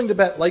 But I'm willing to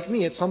bet, like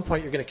me, at some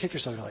point you're going to kick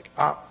yourself. You're like,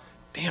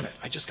 damn it,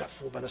 I just got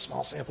fooled by the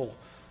small sample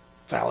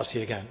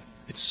fallacy again.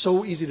 It's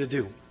so easy to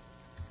do.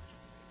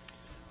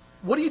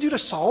 What do you do to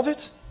solve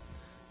it?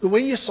 The way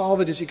you solve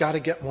it is you got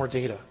to get more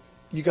data.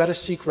 You got to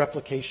seek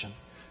replication.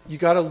 You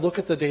got to look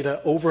at the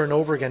data over and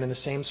over again in the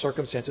same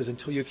circumstances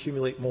until you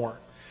accumulate more.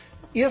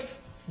 If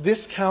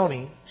this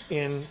county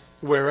in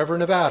wherever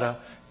Nevada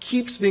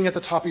keeps being at the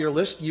top of your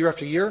list year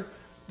after year,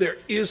 there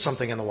is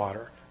something in the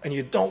water, and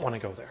you don't want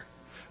to go there.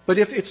 But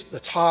if it's the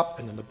top,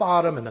 and then the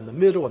bottom, and then the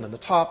middle, and then the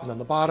top, and then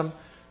the bottom,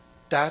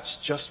 that's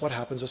just what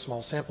happens with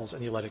small samples,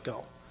 and you let it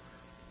go.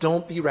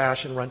 Don't be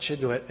rash and rush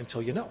into it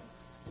until you know.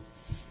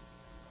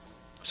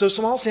 So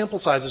small sample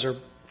sizes are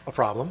a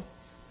problem.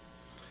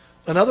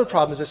 Another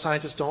problem is that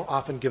scientists don't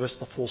often give us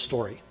the full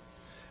story.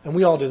 And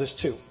we all do this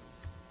too.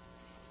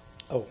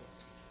 Oh,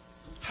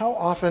 how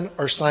often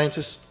are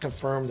scientists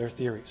confirm their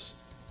theories?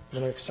 I'm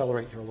going to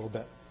accelerate here a little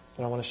bit,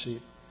 but I want to show you.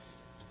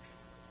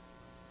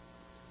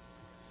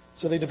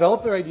 So they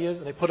develop their ideas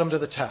and they put them to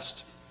the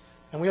test.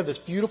 And we have this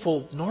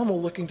beautiful,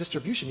 normal-looking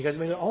distribution. You guys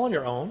made it all on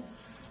your own.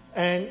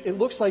 And it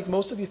looks like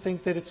most of you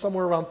think that it's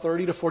somewhere around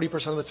 30 to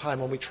 40% of the time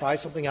when we try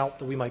something out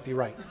that we might be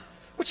right.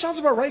 Which sounds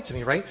about right to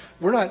me, right?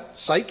 We're not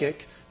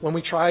psychic. When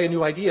we try a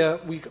new idea,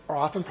 we are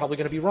often probably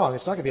going to be wrong.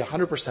 It's not going to be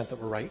 100% that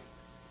we're right.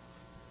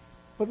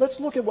 But let's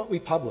look at what we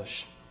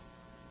publish.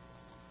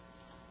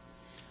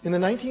 In the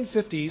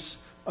 1950s,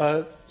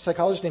 a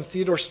psychologist named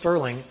Theodore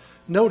Sterling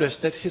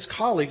noticed that his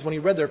colleagues, when he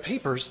read their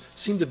papers,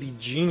 seemed to be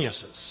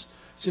geniuses,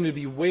 seemed to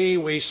be way,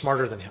 way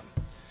smarter than him.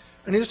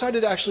 And he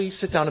decided to actually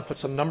sit down and put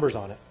some numbers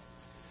on it.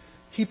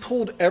 He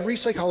pulled every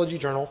psychology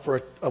journal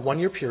for a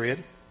one-year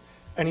period,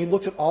 and he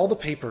looked at all the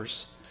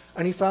papers,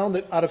 and he found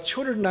that out of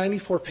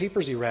 294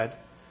 papers he read,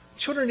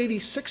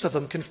 286 of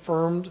them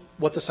confirmed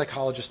what the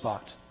psychologist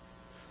thought.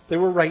 They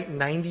were right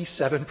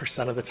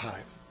 97% of the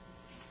time.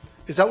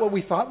 Is that what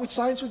we thought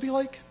science would be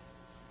like?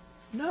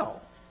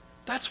 No.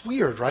 That's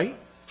weird, right?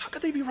 How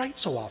could they be right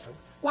so often?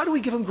 Why do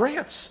we give them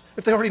grants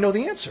if they already know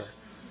the answer?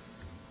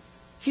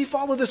 He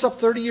followed this up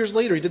 30 years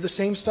later. He did the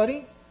same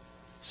study.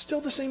 Still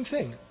the same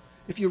thing.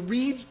 If you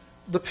read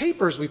the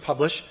papers we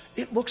publish,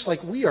 it looks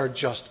like we are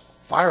just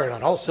firing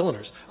on all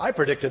cylinders. I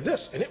predicted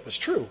this, and it was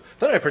true.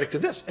 Then I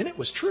predicted this, and it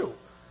was true.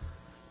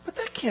 But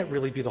that can't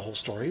really be the whole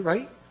story,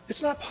 right?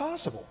 It's not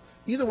possible.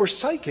 Either we're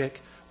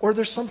psychic, or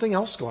there's something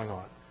else going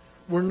on.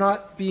 We're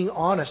not being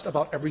honest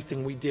about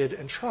everything we did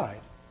and tried.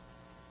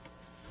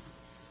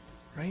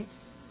 Right?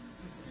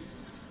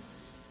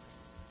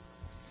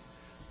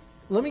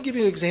 Let me give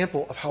you an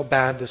example of how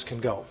bad this can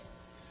go.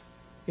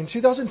 In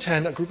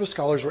 2010, a group of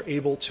scholars were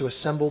able to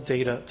assemble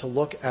data to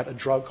look at a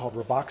drug called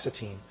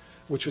reboxetine,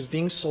 which was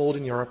being sold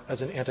in Europe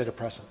as an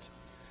antidepressant.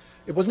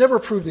 It was never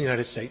approved in the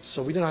United States,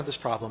 so we didn't have this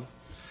problem.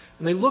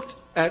 And they looked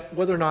at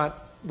whether or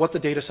not what the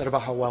data said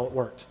about how well it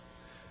worked.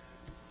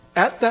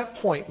 At that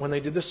point, when they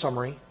did the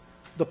summary,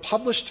 the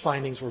published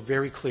findings were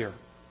very clear.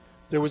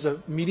 There was a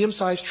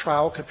medium-sized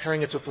trial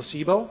comparing it to a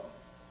placebo,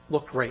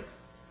 looked great.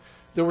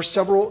 There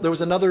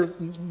was another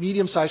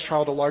medium-sized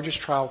trial, the largest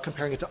trial,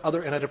 comparing it to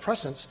other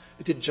antidepressants.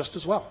 It did just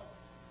as well.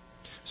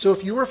 So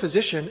if you were a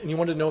physician and you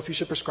wanted to know if you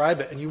should prescribe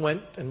it, and you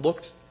went and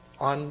looked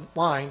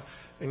online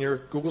in your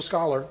Google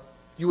Scholar,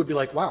 you would be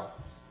like, wow,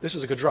 this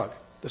is a good drug.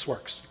 This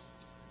works.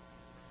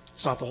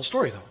 It's not the whole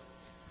story, though.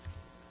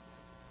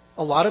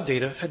 A lot of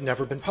data had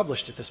never been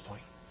published at this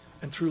point.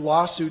 And through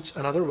lawsuits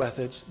and other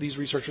methods, these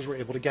researchers were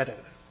able to get at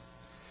it.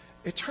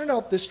 It turned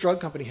out this drug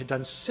company had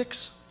done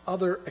 6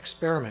 other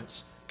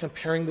experiments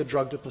comparing the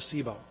drug to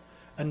placebo,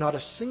 and not a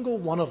single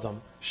one of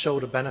them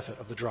showed a benefit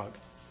of the drug.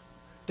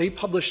 They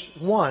published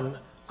 1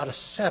 out of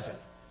 7.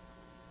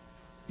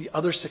 The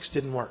other 6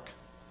 didn't work.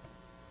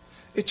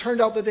 It turned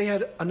out that they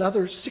had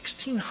another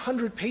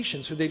 1,600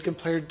 patients who they'd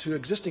compared to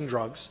existing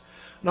drugs.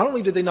 Not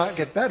only did they not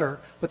get better,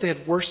 but they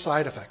had worse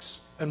side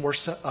effects and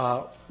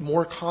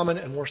more common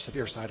and more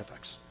severe side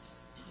effects.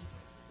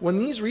 When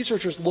these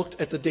researchers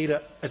looked at the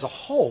data as a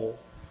whole,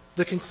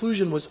 the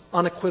conclusion was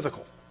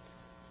unequivocal.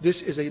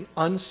 This is an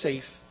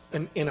unsafe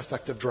and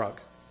ineffective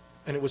drug,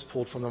 and it was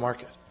pulled from the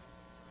market.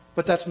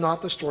 But that's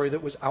not the story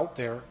that was out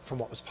there from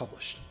what was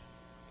published.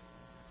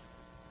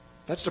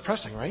 That's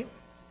depressing, right?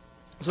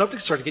 It's enough to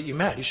start to get you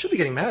mad. You should be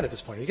getting mad at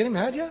this point. Are you getting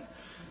mad yet?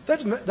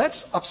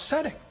 That's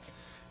upsetting.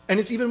 And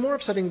it's even more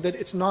upsetting that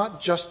it's not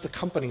just the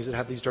companies that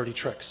have these dirty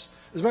tricks.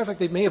 As a matter of fact,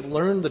 they may have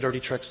learned the dirty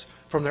tricks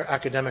from their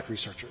academic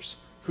researchers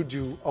who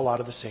do a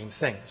lot of the same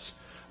things.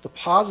 The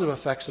positive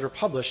effects that are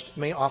published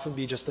may often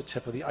be just the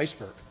tip of the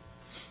iceberg.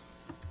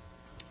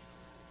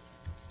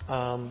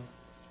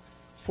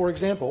 For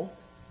example,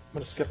 I'm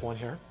going to skip one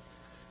here.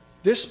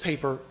 This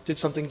paper did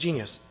something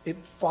genius. It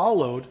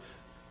followed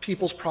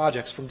people's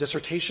projects from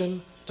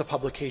dissertation to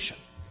publication.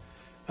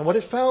 And what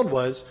it found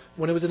was,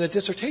 when it was in a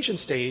dissertation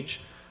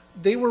stage,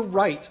 they were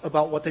right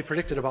about what they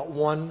predicted about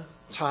 1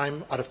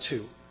 time out of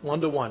 2,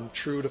 1 to 1,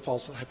 true to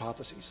false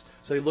hypotheses.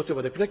 So they looked at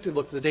what they predicted,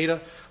 looked at the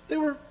data. They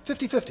were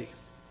 50-50.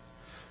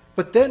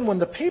 But then when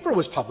the paper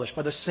was published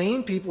by the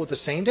same people with the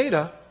same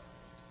data,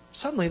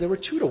 suddenly they were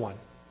 2 to 1.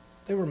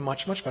 They were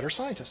much, much better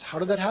scientists. How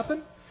did that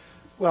happen?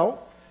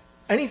 Well,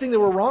 anything they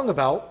were wrong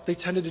about, they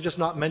tended to just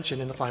not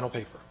mention in the final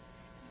paper.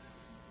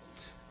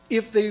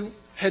 If they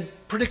had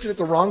predicted it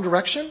the wrong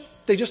direction,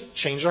 they just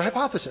changed their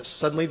hypothesis.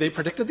 Suddenly they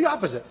predicted the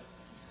opposite.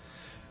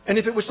 And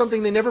if it was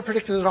something they never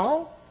predicted at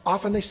all,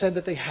 often they said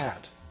that they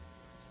had.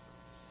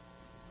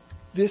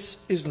 This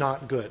is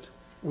not good.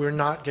 We're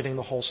not getting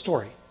the whole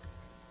story.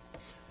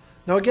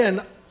 Now again,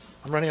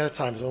 I'm running out of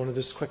time, so I want to do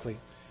this quickly.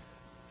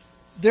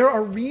 There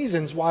are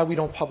reasons why we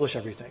don't publish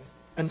everything,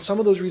 and some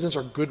of those reasons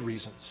are good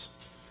reasons.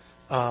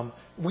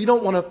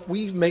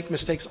 We make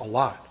mistakes a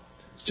lot.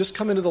 Just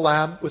come into the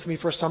lab with me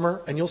for a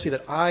summer, and you'll see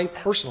that I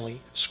personally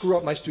screw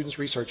up my students'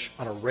 research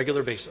on a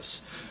regular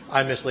basis.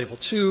 I mislabel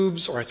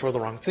tubes, or I throw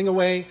the wrong thing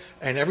away,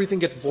 and everything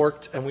gets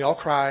borked, and we all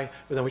cry,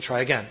 but then we try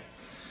again.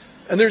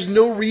 And there's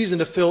no reason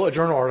to fill a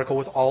journal article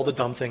with all the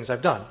dumb things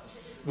I've done.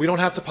 We don't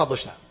have to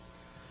publish that.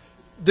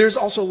 There's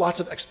also lots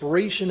of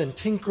exploration and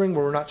tinkering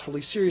where we're not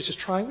totally serious, just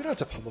trying. We don't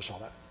have to publish all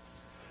that.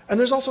 And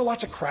there's also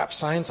lots of crap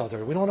science out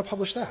there. We don't want to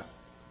publish that.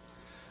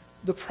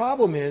 The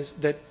problem is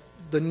that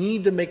the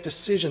need to make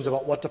decisions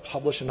about what to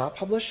publish and not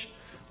publish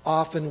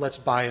often lets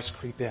bias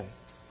creep in.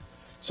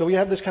 So we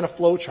have this kind of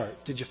flow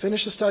chart. Did you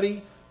finish the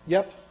study?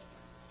 Yep.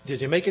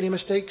 Did you make any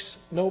mistakes?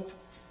 Nope.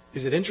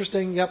 Is it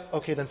interesting? Yep.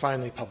 Okay, then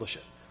finally publish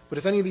it. But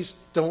if any of these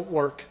don't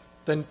work,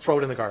 then throw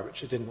it in the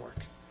garbage. It didn't work,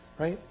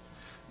 right?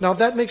 Now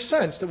that makes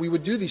sense that we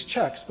would do these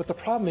checks, but the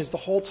problem is the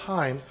whole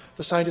time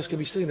the scientist can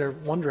be sitting there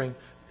wondering,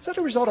 is that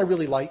a result I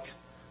really like?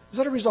 Is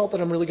that a result that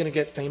I'm really going to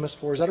get famous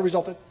for? Is that a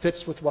result that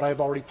fits with what I've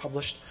already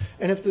published?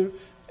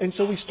 And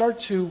so we start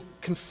to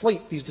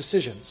conflate these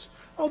decisions.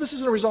 Oh, this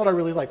isn't a result I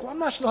really like. Well, I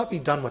must not be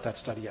done with that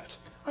study yet.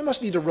 I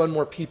must need to run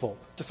more people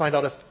to find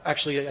out if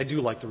actually I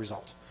do like the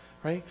result,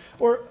 right?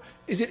 Or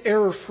is it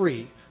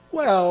error-free?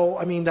 Well,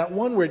 I mean, that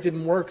one where it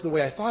didn't work the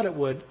way I thought it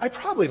would, I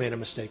probably made a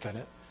mistake on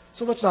it.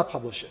 So let's not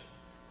publish it,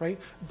 right?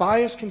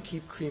 Bias can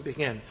keep creeping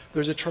in.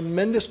 There's a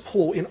tremendous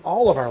pull in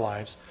all of our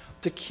lives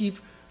to keep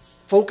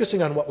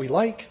focusing on what we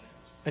like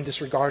and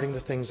disregarding the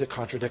things that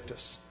contradict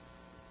us.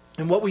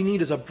 And what we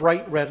need is a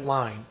bright red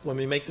line when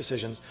we make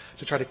decisions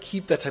to try to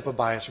keep that type of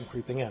bias from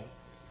creeping in.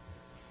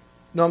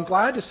 Now, I'm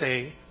glad to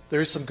say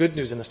there is some good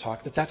news in this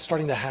talk, that that's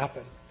starting to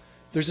happen.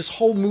 There's this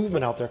whole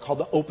movement out there called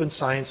the open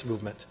science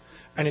movement,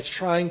 and it's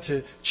trying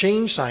to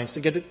change science to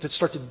get it to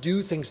start to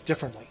do things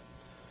differently.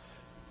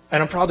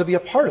 And I'm proud to be a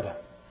part of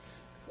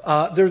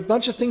that. There are a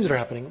bunch of things that are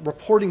happening,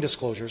 reporting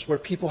disclosures, where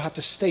people have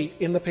to state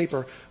in the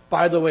paper,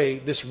 by the way,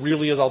 this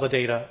really is all the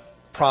data,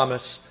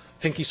 promise,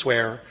 pinky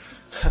swear,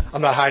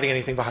 I'm not hiding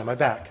anything behind my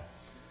back.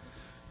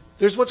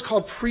 There's what's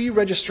called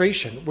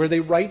pre-registration, where they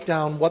write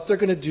down what they're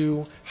going to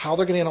do, how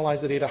they're going to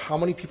analyze the data, how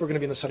many people are going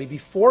to be in the study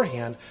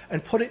beforehand,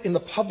 and put it in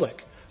the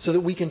public so that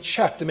we can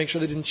check to make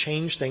sure they didn't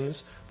change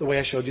things the way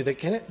I showed you they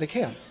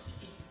can.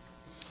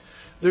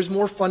 There's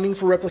more funding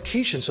for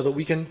replication so that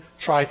we can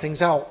try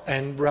things out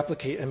and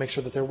replicate and make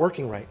sure that they're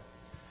working right.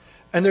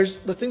 And there's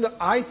the thing that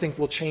I think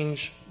will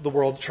change the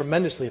world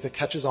tremendously if it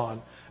catches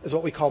on, is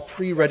what we call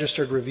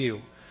pre-registered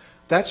review.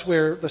 That's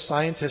where the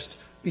scientist,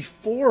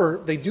 before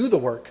they do the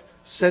work,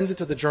 sends it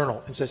to the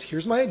journal and says,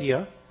 here's my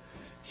idea,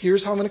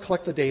 here's how I'm going to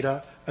collect the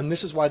data, and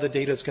this is why the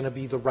data is going to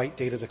be the right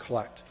data to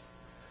collect.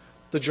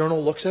 The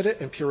journal looks at it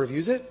and peer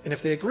reviews it, and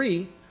if they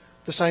agree,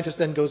 the scientist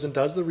then goes and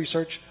does the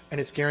research, and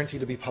it's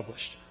guaranteed to be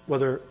published,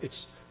 whether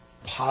it's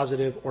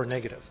positive or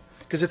negative.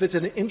 Because if it's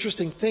an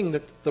interesting thing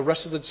that the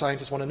rest of the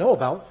scientists want to know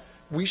about,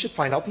 we should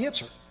find out the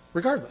answer,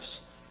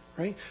 regardless.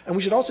 Right? And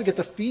we should also get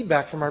the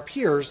feedback from our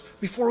peers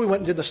before we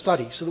went and did the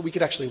study so that we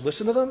could actually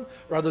listen to them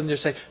rather than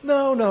just say,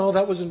 no,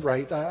 that wasn't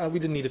right. We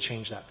didn't need to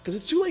change that, because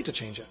it's too late to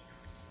change it.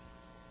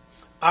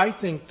 I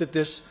think that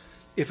this,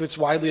 if it's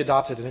widely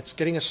adopted and it's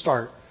getting a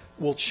start,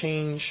 will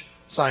change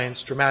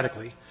science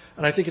dramatically.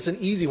 And I think it's an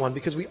easy one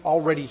because we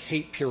already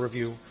hate peer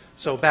review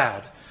so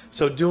bad.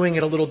 So doing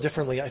it a little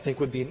differently, I think,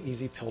 would be an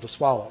easy pill to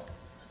swallow.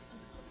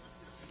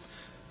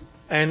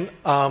 And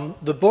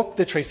the book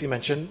that Tracy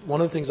mentioned,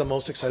 one of the things I'm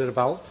most excited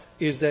about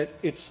is that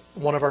it's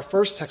one of our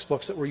first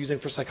textbooks that we're using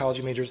for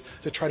psychology majors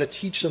to try to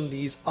teach them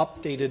these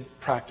updated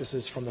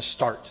practices from the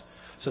start,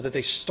 so that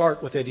they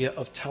start with the idea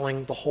of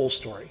telling the whole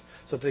story,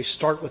 so that they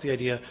start with the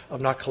idea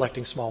of not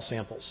collecting small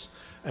samples.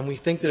 And we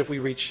think that if we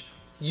reach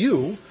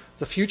you,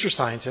 the future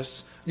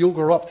scientists, you'll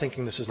grow up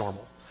thinking this is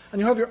normal. And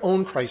you'll have your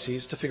own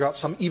crises to figure out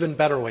some even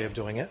better way of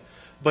doing it,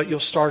 but you'll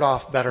start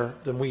off better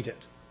than we did,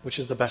 which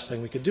is the best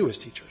thing we could do as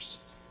teachers.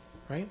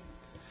 Right?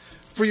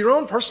 For your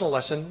own personal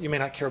lesson, you may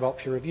not care about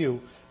peer review.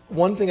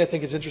 One thing I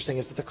think is interesting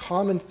is that the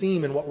common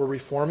theme in what we're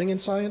reforming in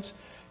science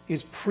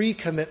is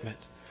pre-commitment,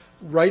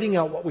 writing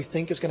out what we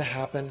think is going to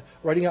happen,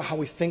 writing out how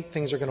we think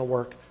things are going to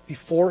work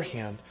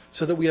beforehand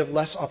so that we have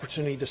less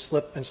opportunity to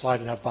slip and slide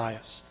and have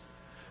bias.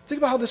 Think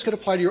about how this could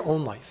apply to your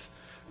own life.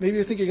 Maybe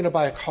you think you're going to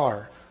buy a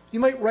car. You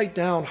might write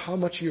down how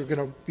much you're going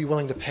to be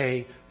willing to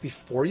pay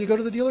before you go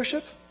to the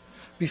dealership.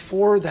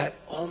 Before that,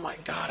 oh my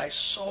God, I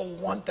so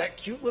want that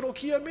cute little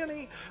Kia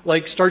Mini,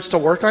 like starts to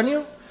work on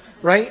you,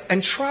 right?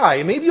 And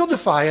try. Maybe you'll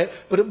defy it,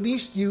 but at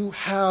least you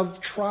have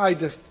tried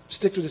to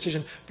stick to a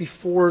decision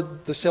before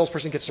the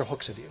salesperson gets their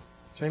hooks at you. Do you know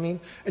what I mean?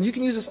 And you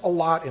can use this a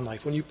lot in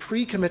life. When you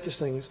pre-commit to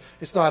things,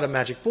 it's not a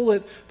magic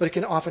bullet, but it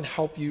can often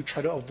help you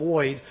try to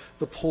avoid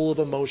the pull of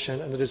emotion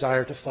and the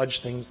desire to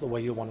fudge things the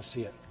way you want to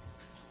see it.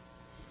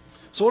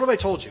 So what have I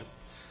told you?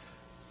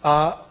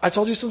 I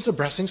told you some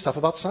depressing stuff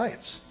about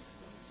science.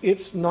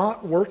 It's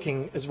not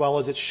working as well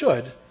as it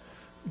should,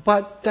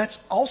 but that's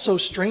also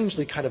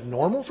strangely kind of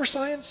normal for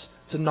science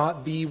to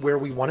not be where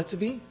we want it to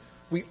be.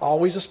 We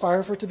always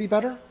aspire for it to be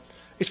better.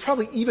 It's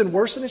probably even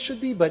worse than it should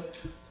be, but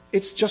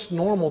it's just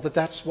normal that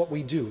that's what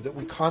we do, that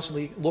we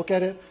constantly look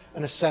at it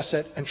and assess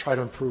it and try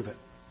to improve it.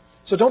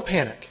 So don't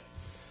panic.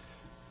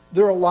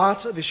 There are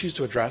lots of issues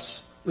to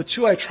address. The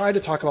two I try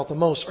to talk about the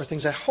most are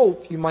things I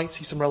hope you might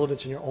see some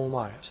relevance in your own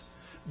lives.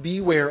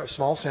 Beware of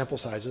small sample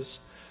sizes,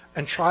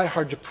 and try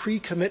hard to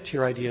pre-commit to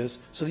your ideas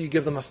so that you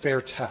give them a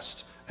fair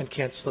test and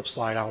can't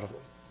slip-slide out of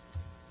them.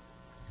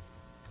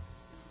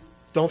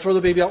 Don't throw the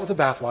baby out with the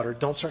bathwater.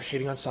 Don't start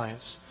hating on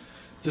science.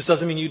 This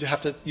doesn't mean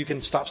you can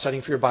stop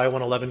studying for your Bio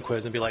 111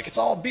 quiz and be like, it's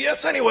all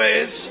BS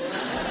anyways.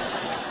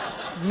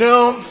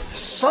 No,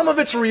 some of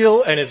it's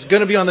real and it's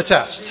going to be on the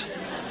test.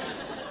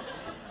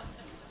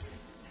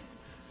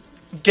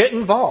 Get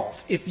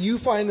involved. If you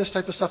find this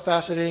type of stuff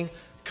fascinating,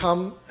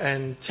 come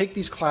and take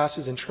these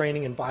classes and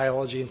training in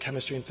biology and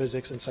chemistry and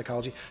physics and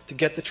psychology to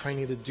get the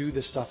training to do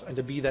this stuff and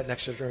to be that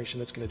next generation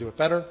that's going to do it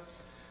better.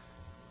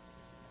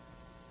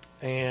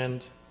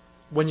 And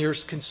when you're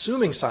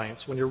consuming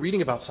science, when you're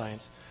reading about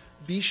science,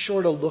 be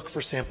sure to look for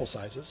sample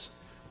sizes.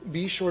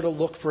 Be sure to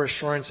look for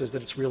assurances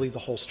that it's really the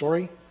whole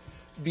story.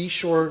 Be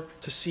sure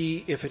to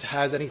see if it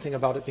has anything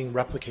about it being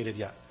replicated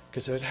yet.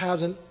 Because if it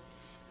hasn't,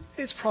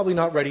 it's probably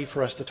not ready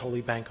for us to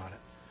totally bank on it.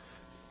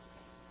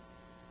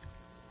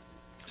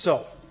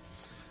 So,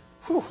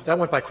 that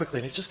went by quickly,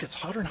 and it just gets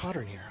hotter and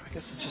hotter in here. I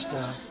guess it's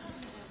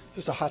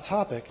just a hot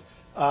topic.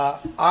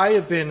 I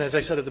have been, as I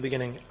said at the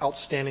beginning,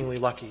 outstandingly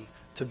lucky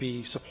to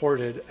be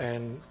supported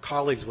and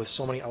colleagues with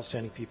so many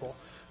outstanding people.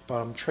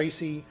 From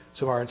Tracy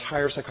to our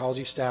entire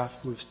psychology staff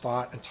who've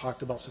thought and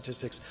talked about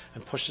statistics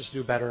and pushed us to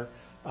do better,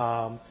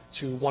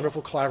 to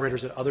wonderful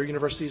collaborators at other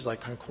universities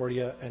like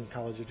Concordia and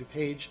College of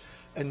DuPage,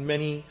 and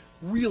many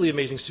really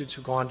amazing students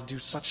who go on to do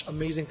such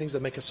amazing things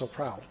that make us so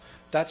proud.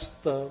 That's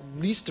the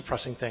least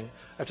depressing thing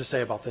I have to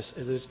say about this,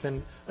 is that it's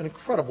been an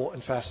incredible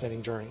and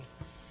fascinating journey.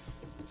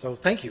 So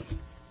thank you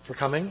for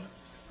coming,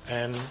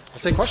 and I'll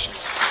take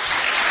questions.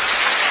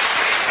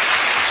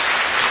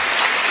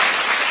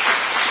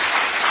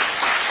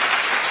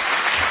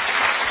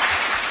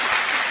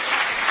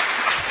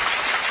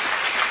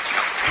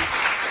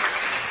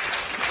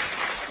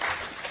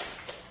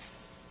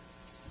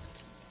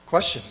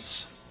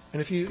 Questions?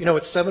 And if you know,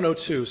 it's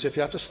 7:02, so if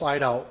you have to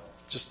slide out,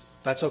 just,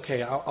 that's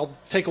okay. I'll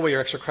take away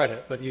your extra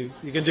credit, but you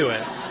can do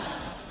it.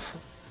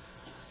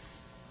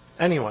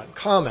 Anyone?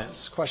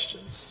 Comments?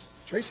 Questions?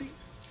 Tracy?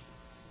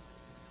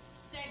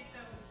 Thanks,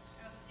 that was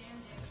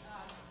outstanding.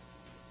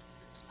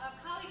 A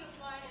colleague of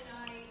mine and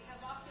I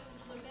have often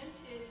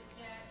lamented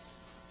that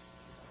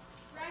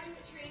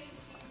graduate training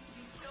seems to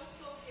be so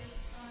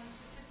focused on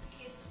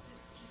sophisticated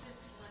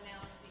statistical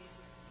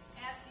analyses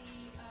at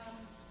the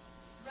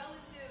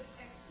relative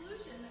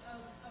exclusion of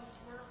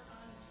work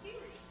on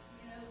theory.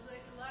 You know,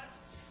 like a lot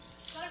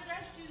of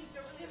grad students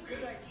don't really have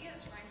good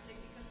ideas, frankly,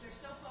 because they're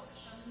so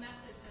focused on the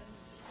methods and the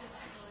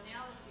statistical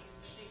analyses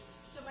that they.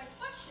 So my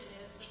question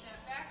is, with that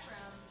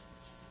background,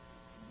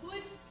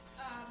 would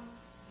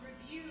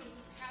review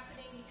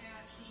happening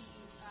at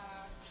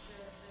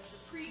the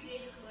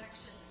pre-data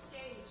collection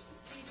stage,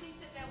 do you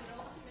think that that would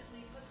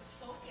ultimately put the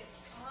focus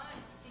on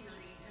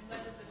theory and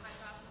whether the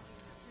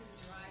hypotheses are truly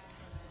derived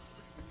from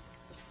it?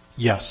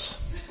 Yes.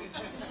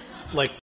 Like